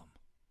problem.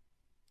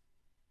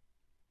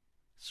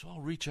 So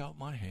I'll reach out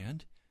my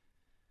hand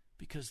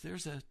because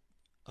there's a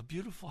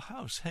beautiful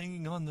house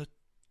hanging on the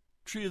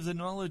tree of the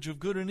knowledge of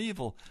good and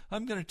evil.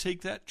 I'm going to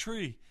take that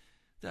tree,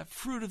 that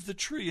fruit of the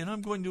tree, and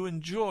I'm going to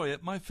enjoy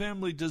it. My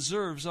family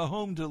deserves a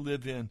home to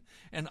live in,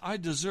 and I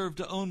deserve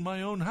to own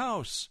my own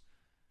house.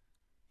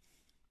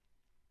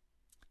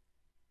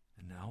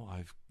 And now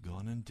I've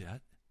gone in debt,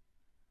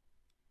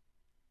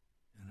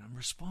 and I'm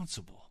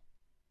responsible.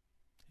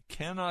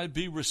 Can I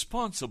be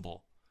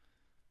responsible?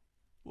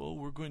 Well,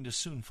 we're going to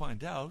soon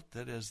find out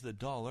that as the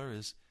dollar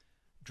is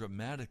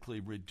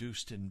dramatically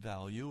reduced in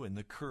value and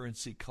the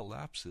currency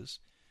collapses,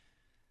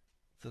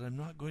 that I'm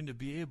not going to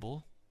be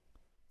able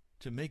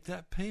to make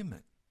that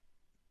payment.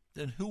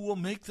 Then who will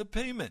make the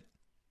payment?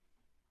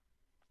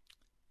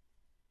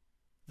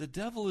 The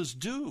devil is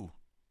due.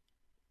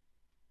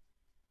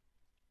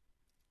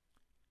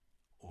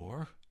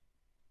 Or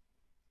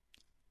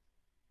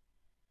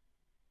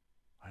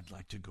I'd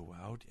like to go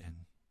out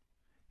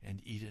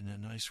and eat in a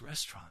nice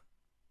restaurant.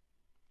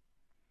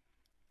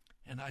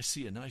 And I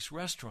see a nice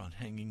restaurant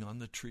hanging on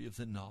the tree of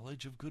the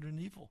knowledge of good and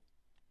evil.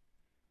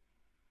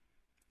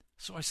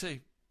 So I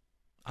say,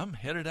 I'm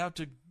headed out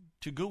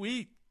to go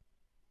eat.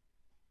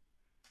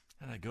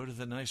 And I go to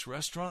the nice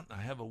restaurant, and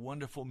I have a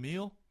wonderful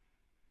meal.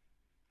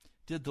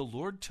 Did the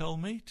Lord tell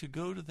me to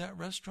go to that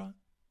restaurant?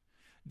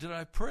 Did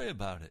I pray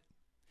about it?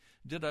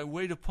 Did I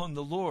wait upon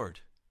the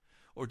Lord?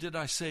 Or did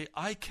I say,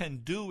 I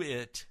can do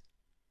it,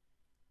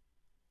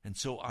 and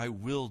so I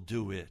will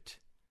do it?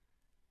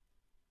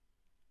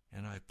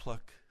 And I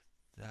pluck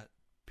that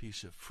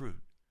piece of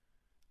fruit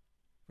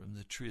from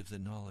the tree of the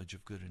knowledge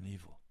of good and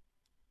evil.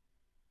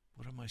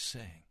 What am I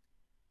saying?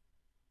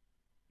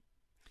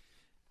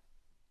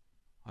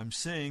 I'm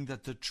saying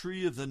that the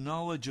tree of the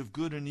knowledge of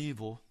good and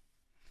evil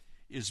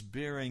is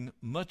bearing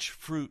much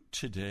fruit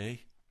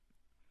today,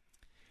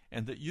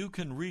 and that you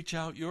can reach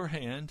out your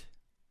hand,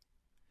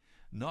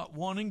 not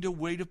wanting to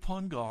wait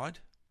upon God,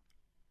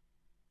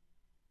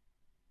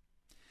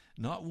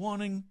 not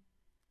wanting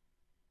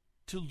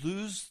to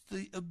lose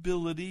the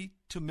ability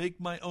to make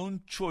my own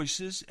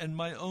choices and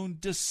my own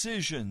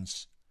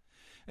decisions.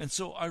 And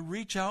so I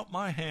reach out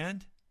my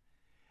hand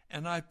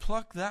and I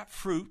pluck that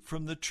fruit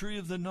from the tree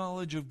of the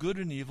knowledge of good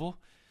and evil.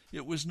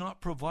 It was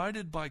not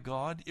provided by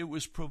God. It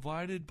was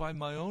provided by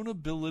my own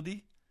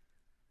ability.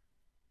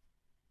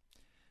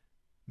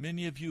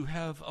 Many of you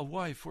have a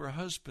wife or a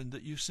husband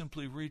that you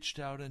simply reached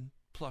out and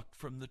plucked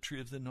from the tree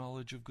of the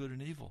knowledge of good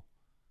and evil.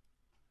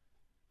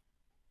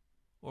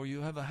 Or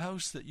you have a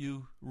house that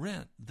you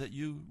rent that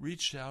you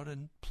reached out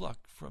and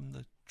plucked from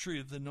the tree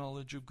of the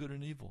knowledge of good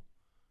and evil.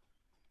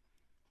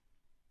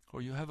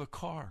 Or you have a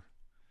car.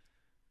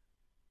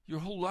 Your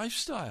whole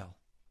lifestyle.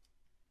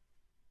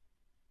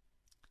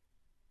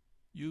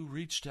 You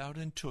reached out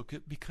and took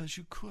it because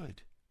you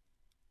could.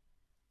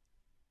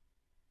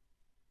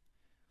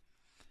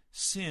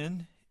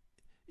 Sin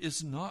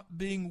is not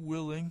being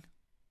willing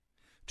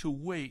to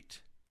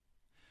wait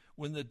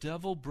when the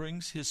devil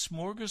brings his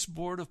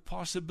smorgasbord of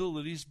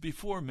possibilities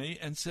before me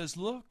and says,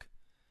 look,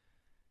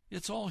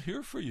 it's all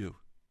here for you.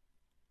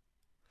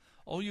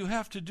 All you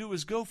have to do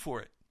is go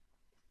for it,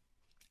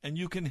 and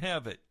you can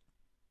have it.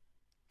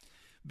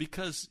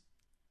 Because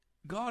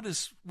God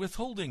is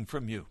withholding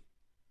from you.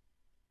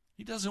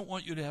 He doesn't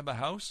want you to have a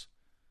house.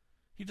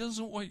 He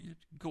doesn't want you to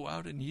go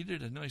out and eat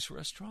at a nice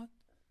restaurant.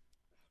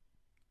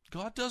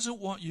 God doesn't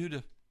want you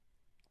to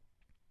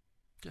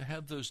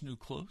have those new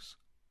clothes.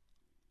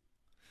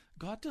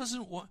 God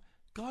doesn't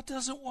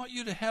want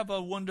you to have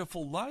a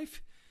wonderful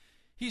life.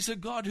 He's a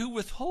God who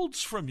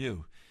withholds from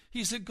you.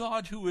 He's a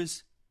God who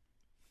is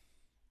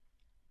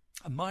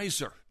a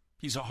miser.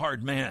 He's a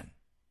hard man.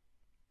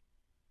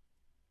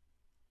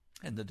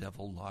 And the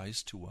devil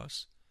lies to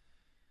us.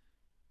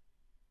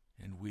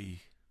 And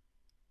we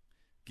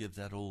give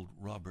that old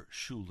Robert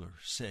Schuller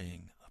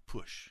saying a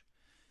push.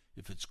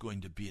 If it's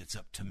going to be, it's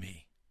up to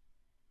me.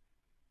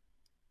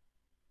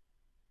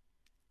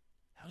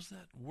 How's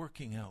that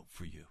working out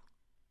for you?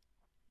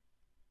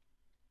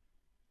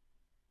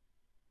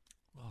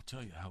 Well, I'll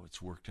tell you how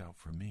it's worked out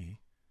for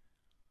me.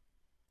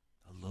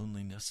 The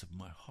loneliness of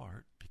my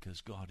heart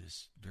because God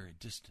is very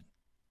distant.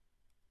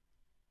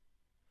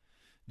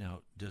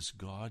 Now, does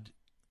God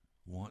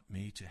want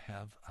me to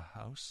have a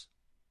house?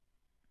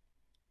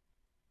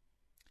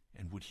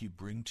 And would he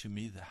bring to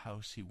me the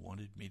house he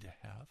wanted me to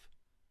have?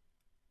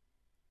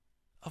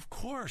 Of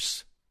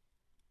course.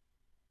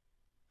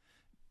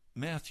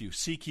 Matthew,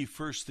 seek ye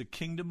first the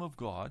kingdom of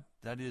God.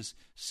 That is,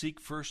 seek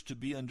first to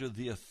be under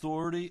the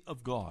authority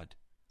of God,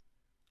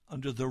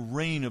 under the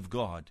reign of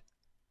God,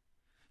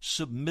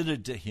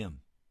 submitted to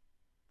him.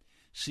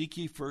 Seek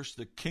ye first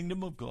the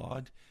kingdom of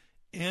God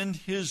and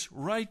his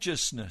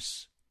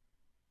righteousness,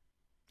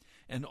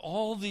 and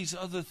all these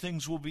other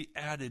things will be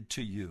added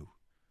to you.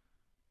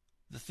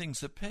 The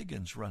things that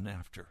pagans run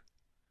after: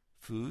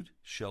 food,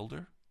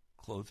 shelter,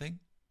 clothing.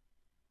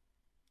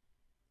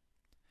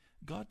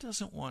 God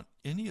doesn't want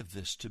any of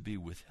this to be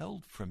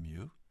withheld from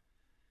you,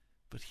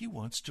 but he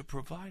wants to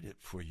provide it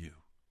for you.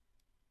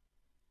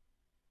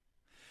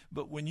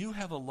 But when you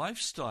have a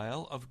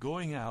lifestyle of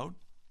going out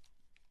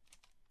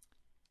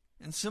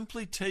and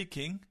simply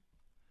taking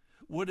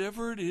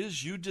whatever it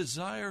is you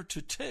desire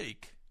to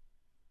take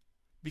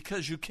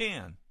because you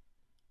can,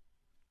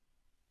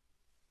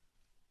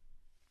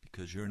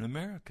 because you're an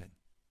American,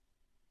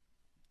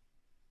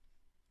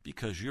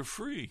 because you're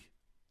free.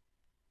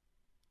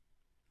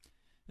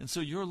 And so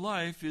your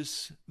life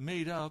is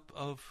made up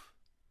of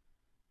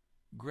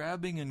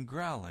grabbing and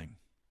growling.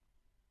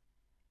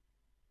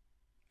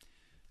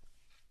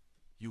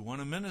 You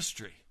want a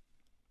ministry.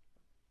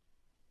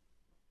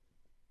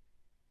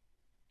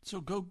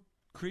 So go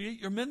create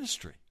your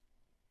ministry.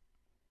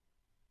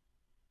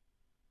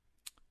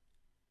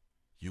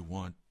 You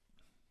want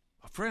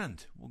a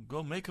friend. Well,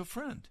 go make a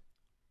friend.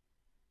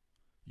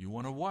 You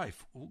want a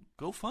wife. Well,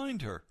 go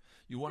find her.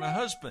 You want a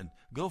husband.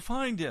 Go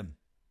find him.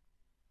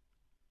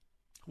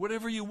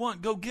 Whatever you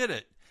want, go get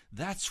it.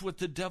 That's what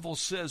the devil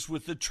says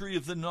with the tree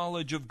of the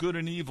knowledge of good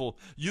and evil.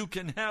 You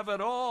can have it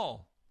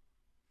all.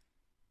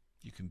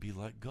 You can be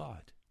like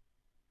God.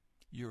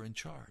 You're in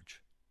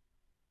charge.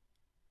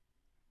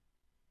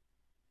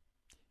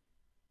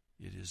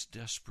 It is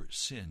desperate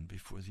sin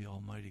before the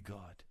Almighty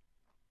God.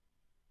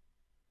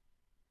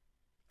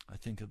 I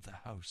think of the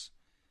house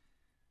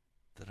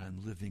that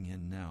I'm living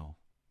in now.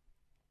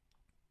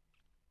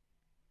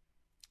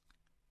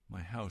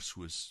 My house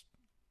was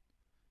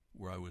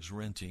where I was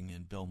renting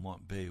in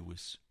Belmont Bay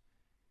was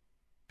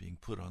being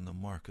put on the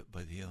market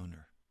by the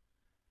owner.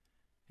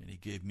 And he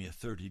gave me a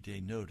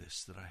 30-day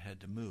notice that I had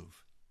to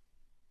move.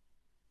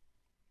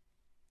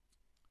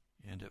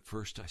 And at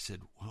first I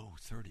said, whoa,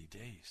 30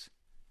 days.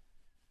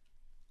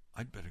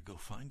 I'd better go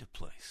find a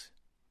place.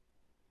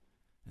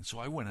 And so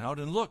I went out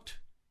and looked.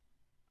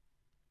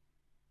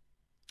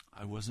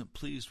 I wasn't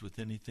pleased with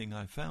anything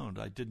I found.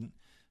 I didn't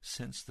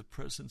sense the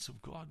presence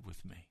of God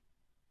with me.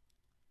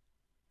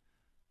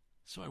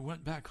 So I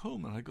went back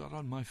home and I got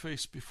on my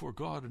face before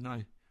God and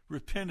I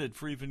repented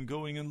for even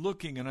going and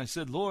looking. And I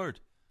said, Lord,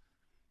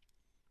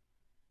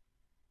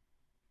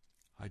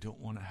 I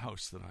don't want a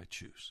house that I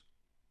choose.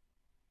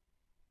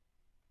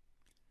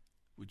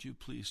 Would you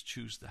please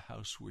choose the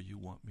house where you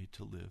want me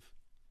to live?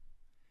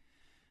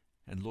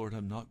 And Lord,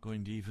 I'm not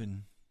going to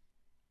move.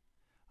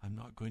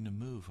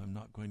 I'm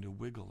not going to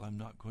wiggle. I'm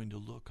not going to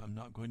look. I'm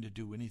not going to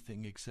do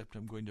anything except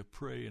I'm going to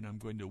pray and I'm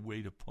going to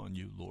wait upon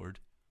you, Lord.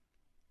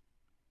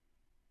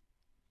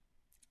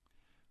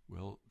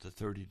 Well, the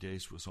 30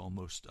 days was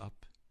almost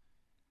up,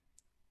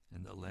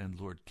 and the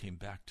landlord came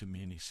back to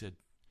me and he said,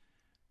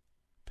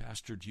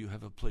 Pastor, do you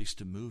have a place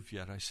to move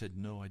yet? I said,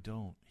 no, I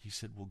don't. He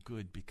said, well,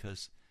 good,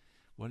 because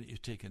why don't you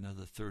take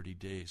another 30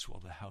 days while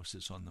the house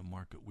is on the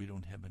market? We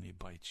don't have any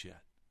bites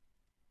yet.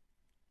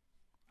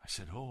 I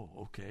said, oh,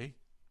 okay.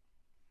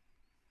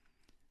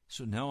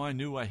 So now I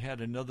knew I had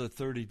another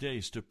 30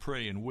 days to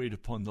pray and wait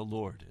upon the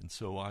Lord. And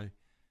so I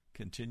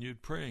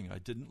continued praying. I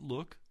didn't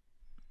look.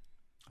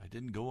 I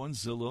didn't go on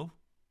Zillow.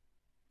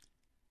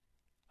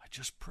 I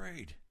just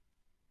prayed.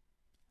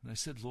 And I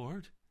said,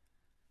 Lord,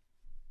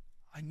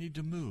 I need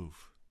to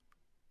move.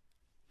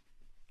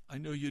 I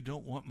know you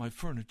don't want my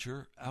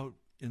furniture out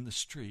in the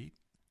street.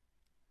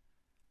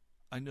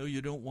 I know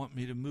you don't want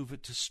me to move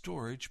it to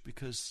storage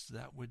because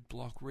that would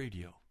block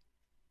radio.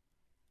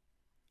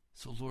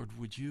 So, Lord,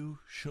 would you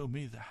show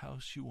me the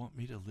house you want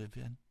me to live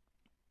in?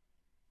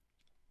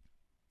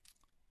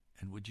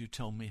 And would you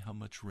tell me how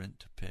much rent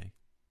to pay?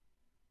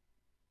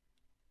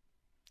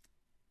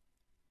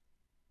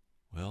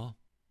 Well,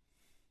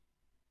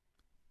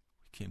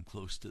 we came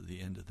close to the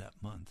end of that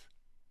month.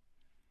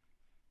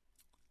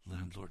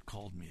 Landlord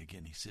called me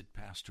again. He said,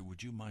 Pastor,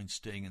 would you mind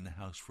staying in the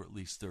house for at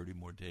least 30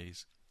 more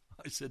days?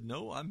 I said,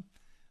 no,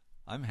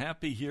 I'm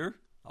happy here.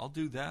 I'll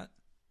do that.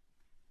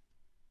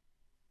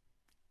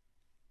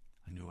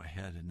 I knew I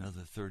had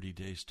another 30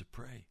 days to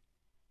pray.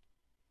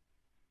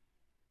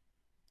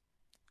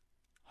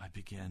 I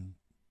began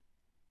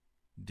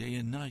day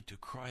and night to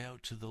cry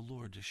out to the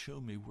Lord to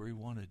show me where he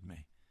wanted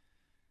me,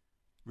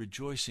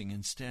 rejoicing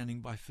and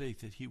standing by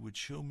faith that he would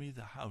show me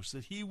the house,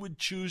 that he would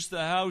choose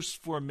the house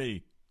for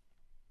me.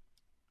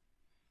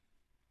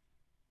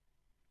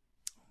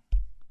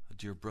 A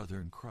dear brother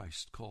in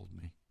Christ called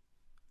me.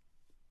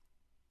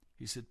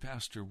 He said,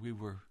 Pastor, we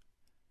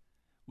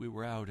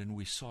were out and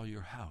we saw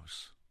your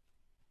house.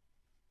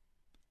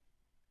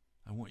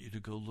 I want you to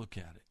go look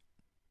at it.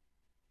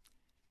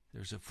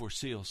 There's a for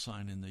sale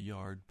sign in the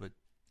yard, but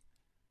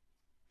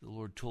the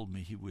Lord told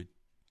me he would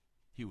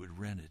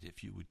rent it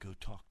if you would go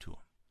talk to him.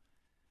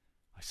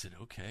 I said,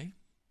 okay.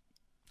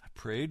 I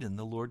prayed and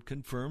the Lord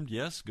confirmed,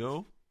 yes,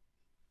 go.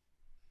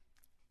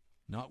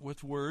 Not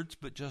with words,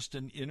 but just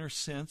an inner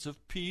sense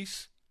of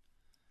peace.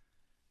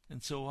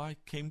 And so I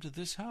came to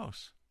this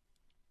house.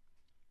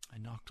 I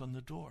knocked on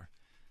the door.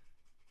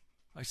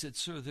 I said,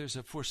 sir, there's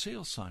a for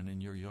sale sign in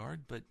your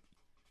yard, but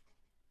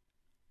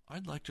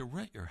I'd like to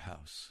rent your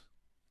house.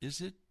 Is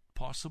it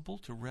possible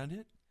to rent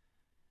it?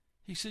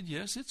 He said,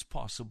 yes, it's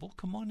possible.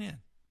 Come on in.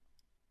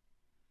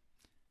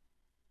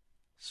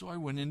 So I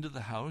went into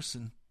the house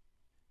and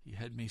he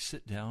had me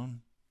sit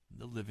down in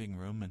the living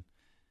room and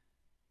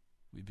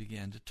We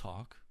began to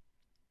talk,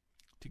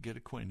 to get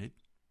acquainted.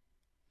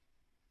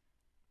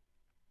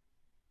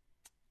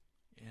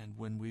 And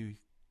when we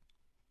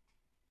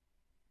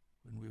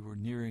were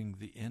nearing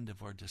the end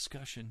of our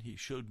discussion, he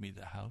showed me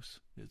the house.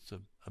 It's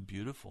a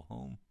beautiful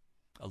home,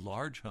 a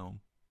large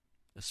home,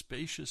 a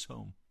spacious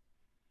home.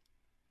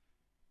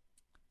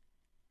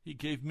 He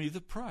gave me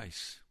the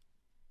price,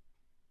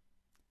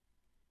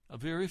 a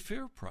very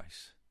fair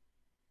price.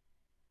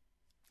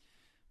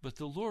 But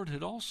the Lord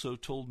had also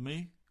told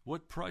me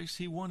what price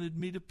he wanted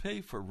me to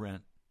pay for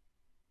rent.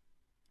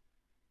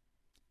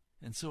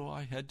 And so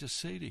I had to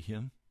say to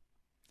him,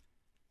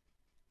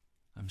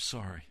 I'm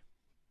sorry,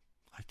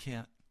 I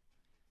can't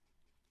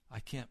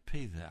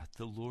pay that.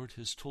 The Lord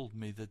has told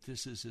me that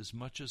this is as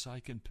much as I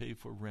can pay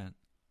for rent.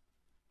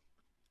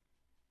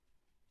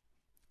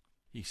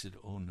 He said,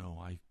 oh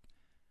no, I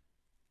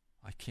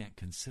can't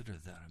consider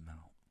that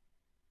amount.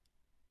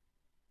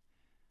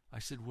 I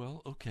said,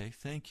 well, okay,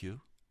 thank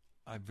you.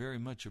 I very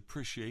much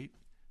appreciate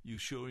you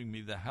showing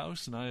me the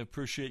house, and I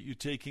appreciate you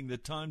taking the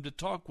time to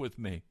talk with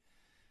me.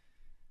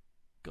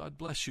 God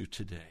bless you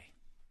today.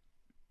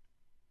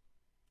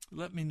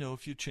 Let me know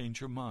if you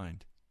change your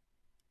mind.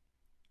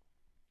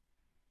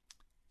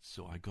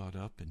 So I got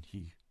up and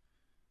he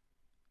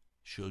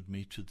showed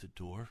me to the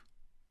door.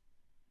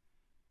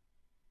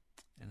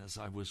 And as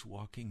I was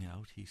walking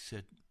out, he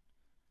said,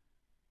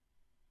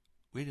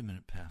 wait a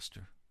minute,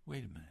 Pastor,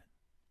 wait a minute.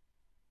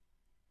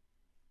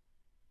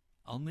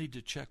 I'll need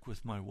to check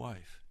with my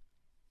wife.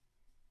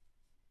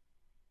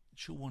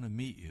 She'll want to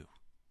meet you.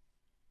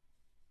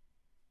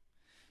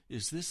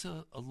 Is this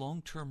a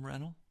long-term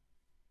rental?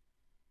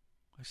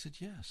 I said,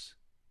 yes.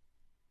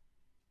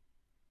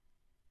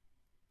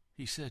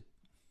 He said,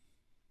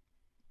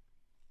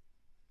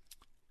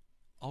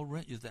 I'll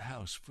rent you the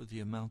house for the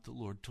amount the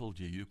Lord told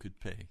you you could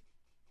pay.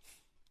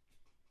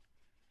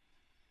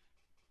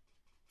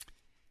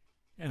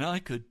 And I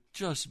could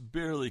just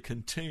barely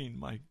contain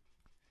my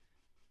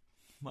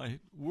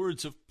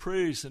words of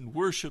praise and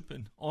worship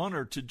and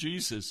honor to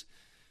Jesus,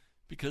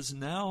 because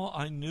now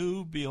I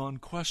knew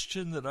beyond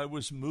question that I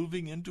was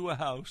moving into a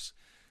house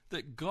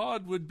that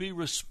God would be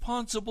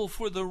responsible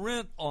for the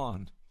rent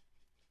on.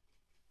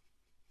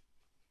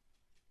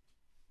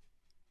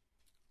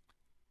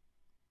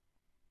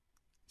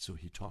 So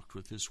he talked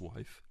with his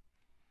wife,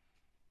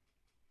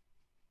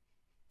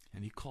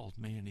 and he called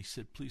me and he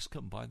said, please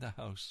come by the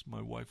house.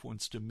 My wife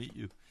wants to meet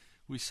you.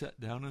 We sat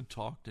down and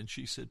talked, and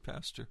she said,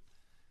 Pastor,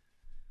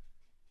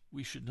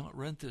 we should not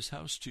rent this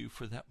house to you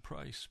for that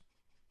price,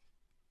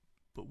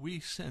 but we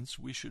sense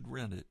we should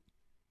rent it.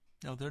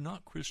 Now, they're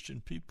not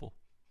Christian people.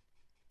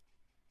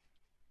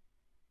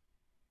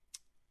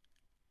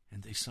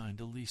 And they signed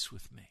a lease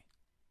with me.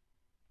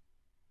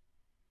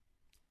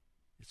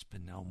 It's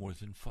been now more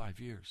than 5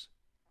 years.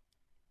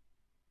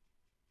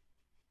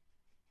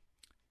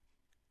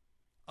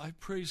 I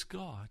praise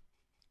God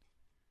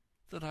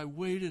that I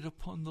waited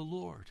upon the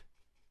Lord.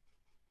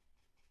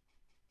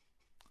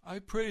 I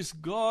praise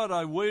God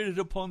I waited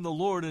upon the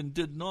Lord and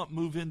did not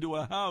move into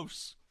a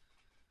house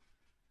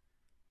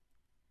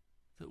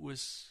that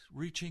was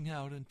reaching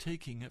out and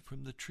taking it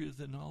from the tree of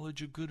the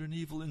knowledge of good and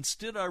evil.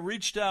 Instead, I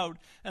reached out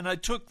and I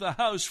took the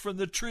house from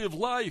the tree of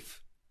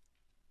life.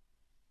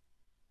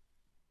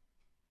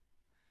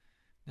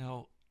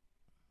 Now,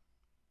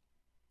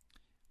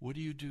 what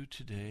do you do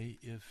today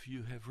if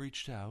you have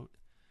reached out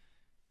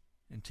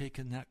and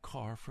taken that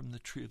car from the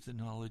tree of the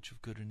knowledge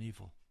of good and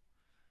evil?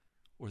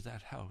 Or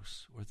that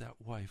house, or that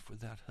wife, or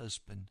that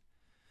husband?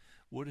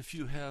 What if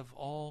you have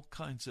all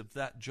kinds of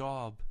that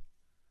job?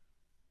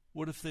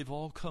 What if they've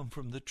all come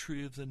from the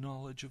tree of the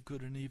knowledge of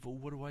good and evil?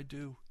 What do I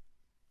do?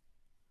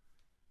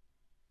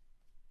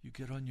 You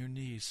get on your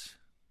knees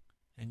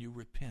and you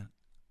repent.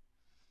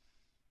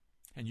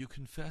 And you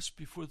confess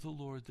before the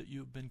Lord that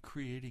you have been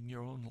creating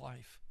your own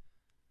life.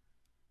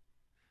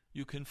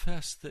 You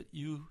confess that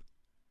you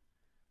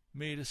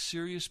made a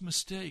serious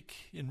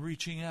mistake in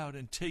reaching out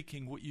and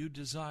taking what you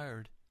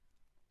desired.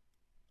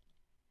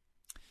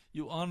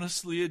 You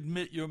honestly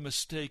admit your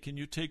mistake and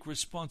you take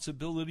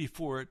responsibility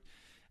for it.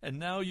 And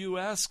now you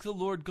ask the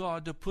Lord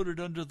God to put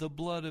it under the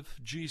blood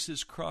of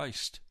Jesus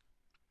Christ.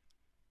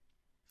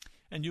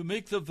 And you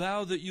make the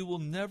vow that you will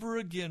never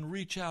again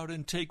reach out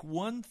and take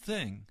one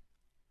thing,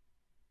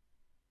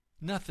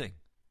 nothing,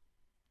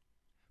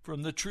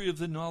 from the tree of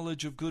the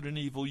knowledge of good and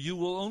evil. You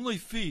will only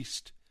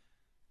feast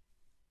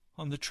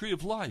on the tree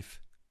of life.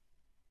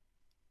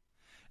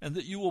 And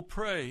that you will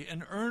pray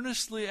and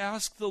earnestly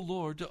ask the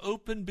Lord to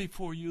open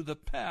before you the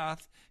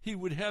path He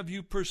would have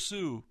you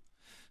pursue.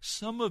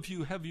 Some of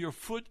you have your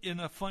foot in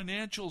a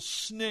financial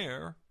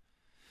snare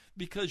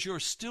because you're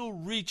still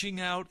reaching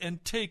out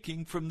and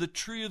taking from the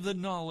tree of the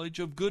knowledge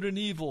of good and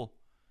evil.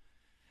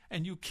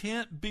 And you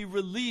can't be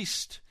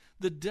released.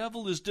 The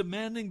devil is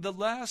demanding the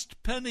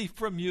last penny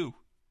from you.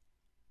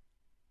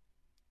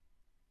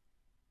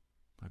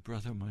 My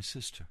brother, my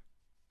sister,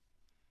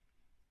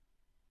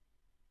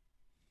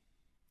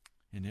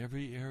 in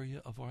every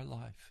area of our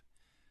life,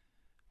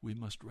 we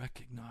must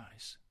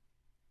recognize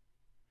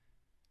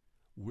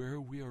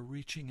where we are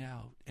reaching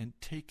out and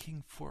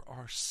taking for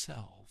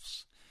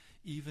ourselves,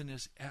 even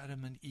as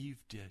Adam and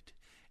Eve did,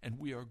 and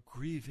we are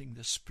grieving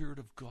the Spirit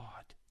of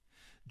God.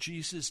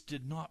 Jesus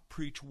did not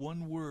preach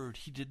one word.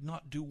 He did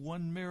not do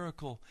one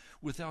miracle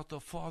without the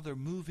Father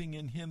moving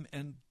in him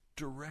and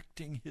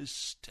directing his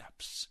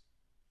steps.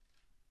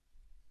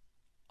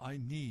 I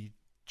need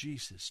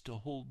Jesus to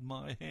hold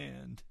my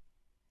hand.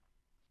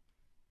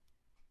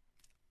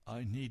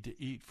 I need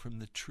to eat from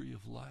the tree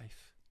of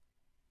life.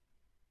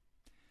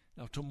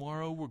 Now,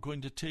 tomorrow we're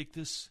going to take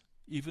this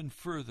even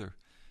further.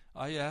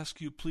 I ask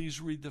you,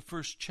 please read the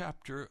first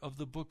chapter of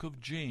the book of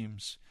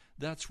James.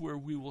 That's where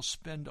we will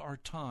spend our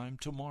time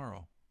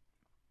tomorrow.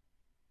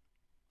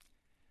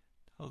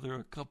 Now, there are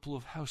a couple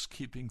of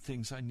housekeeping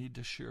things I need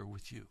to share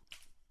with you.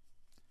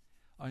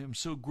 I am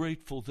so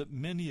grateful that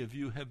many of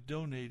you have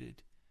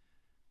donated.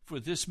 For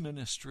this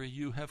ministry,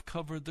 you have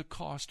covered the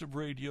cost of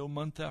radio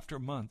month after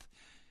month,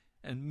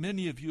 and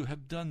many of you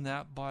have done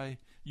that by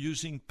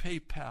using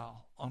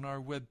PayPal on our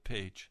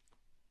webpage.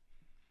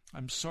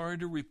 I'm sorry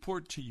to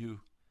report to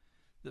you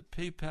that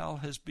PayPal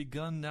has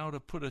begun now to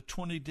put a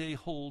 20-day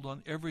hold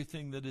on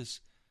everything that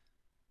is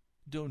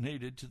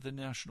donated to the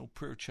National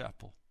Prayer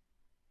Chapel.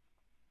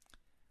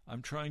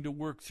 I'm trying to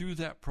work through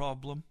that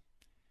problem.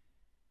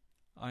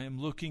 I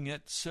am looking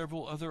at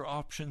several other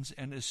options,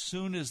 and as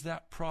soon as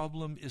that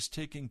problem is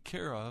taken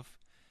care of,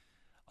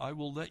 I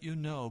will let you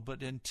know.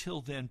 But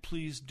until then,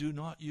 please do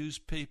not use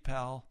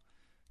PayPal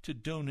to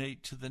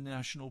donate to the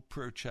National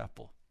Prayer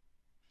Chapel.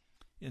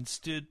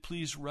 Instead,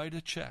 please write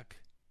a check.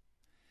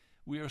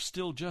 We are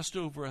still just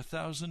over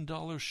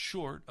 $1,000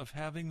 short of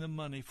having the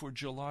money for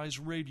July's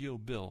radio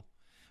bill.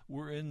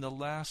 We're in the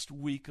last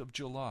week of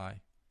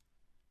July.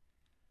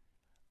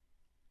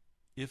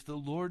 If the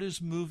Lord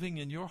is moving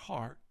in your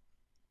heart,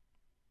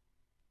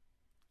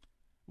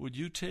 would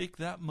you take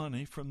that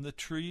money from the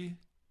tree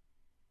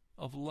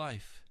of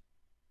life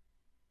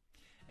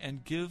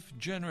and give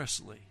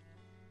generously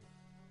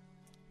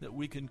that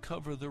we can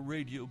cover the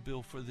radio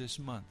bill for this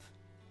month?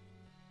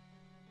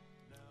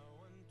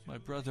 My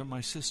brother,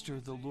 my sister,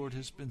 the Lord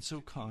has been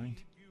so kind.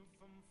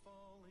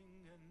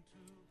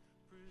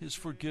 His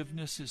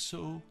forgiveness is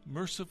so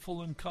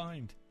merciful and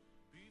kind.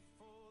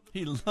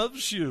 He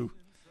loves you,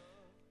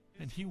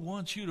 and He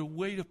wants you to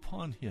wait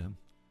upon Him,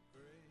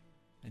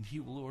 and He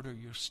will order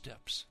your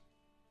steps.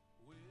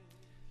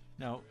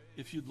 Now,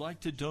 if you'd like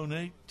to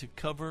donate to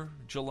cover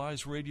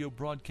July's radio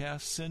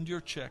broadcast, send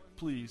your check,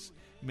 please,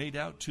 made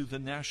out to the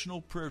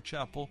National Prayer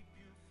Chapel,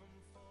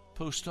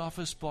 Post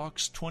Office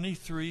Box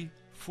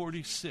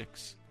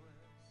 2346,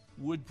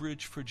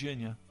 Woodbridge,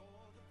 Virginia,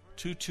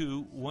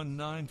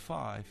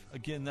 22195.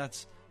 Again,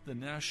 that's the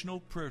National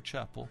Prayer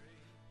Chapel,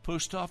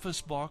 Post Office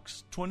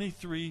Box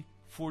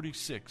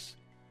 2346,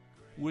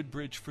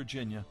 Woodbridge,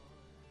 Virginia,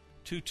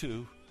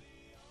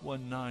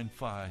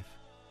 22195.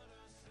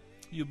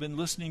 You've been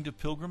listening to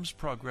Pilgrim's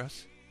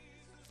Progress.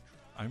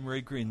 I'm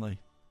Ray Greenley.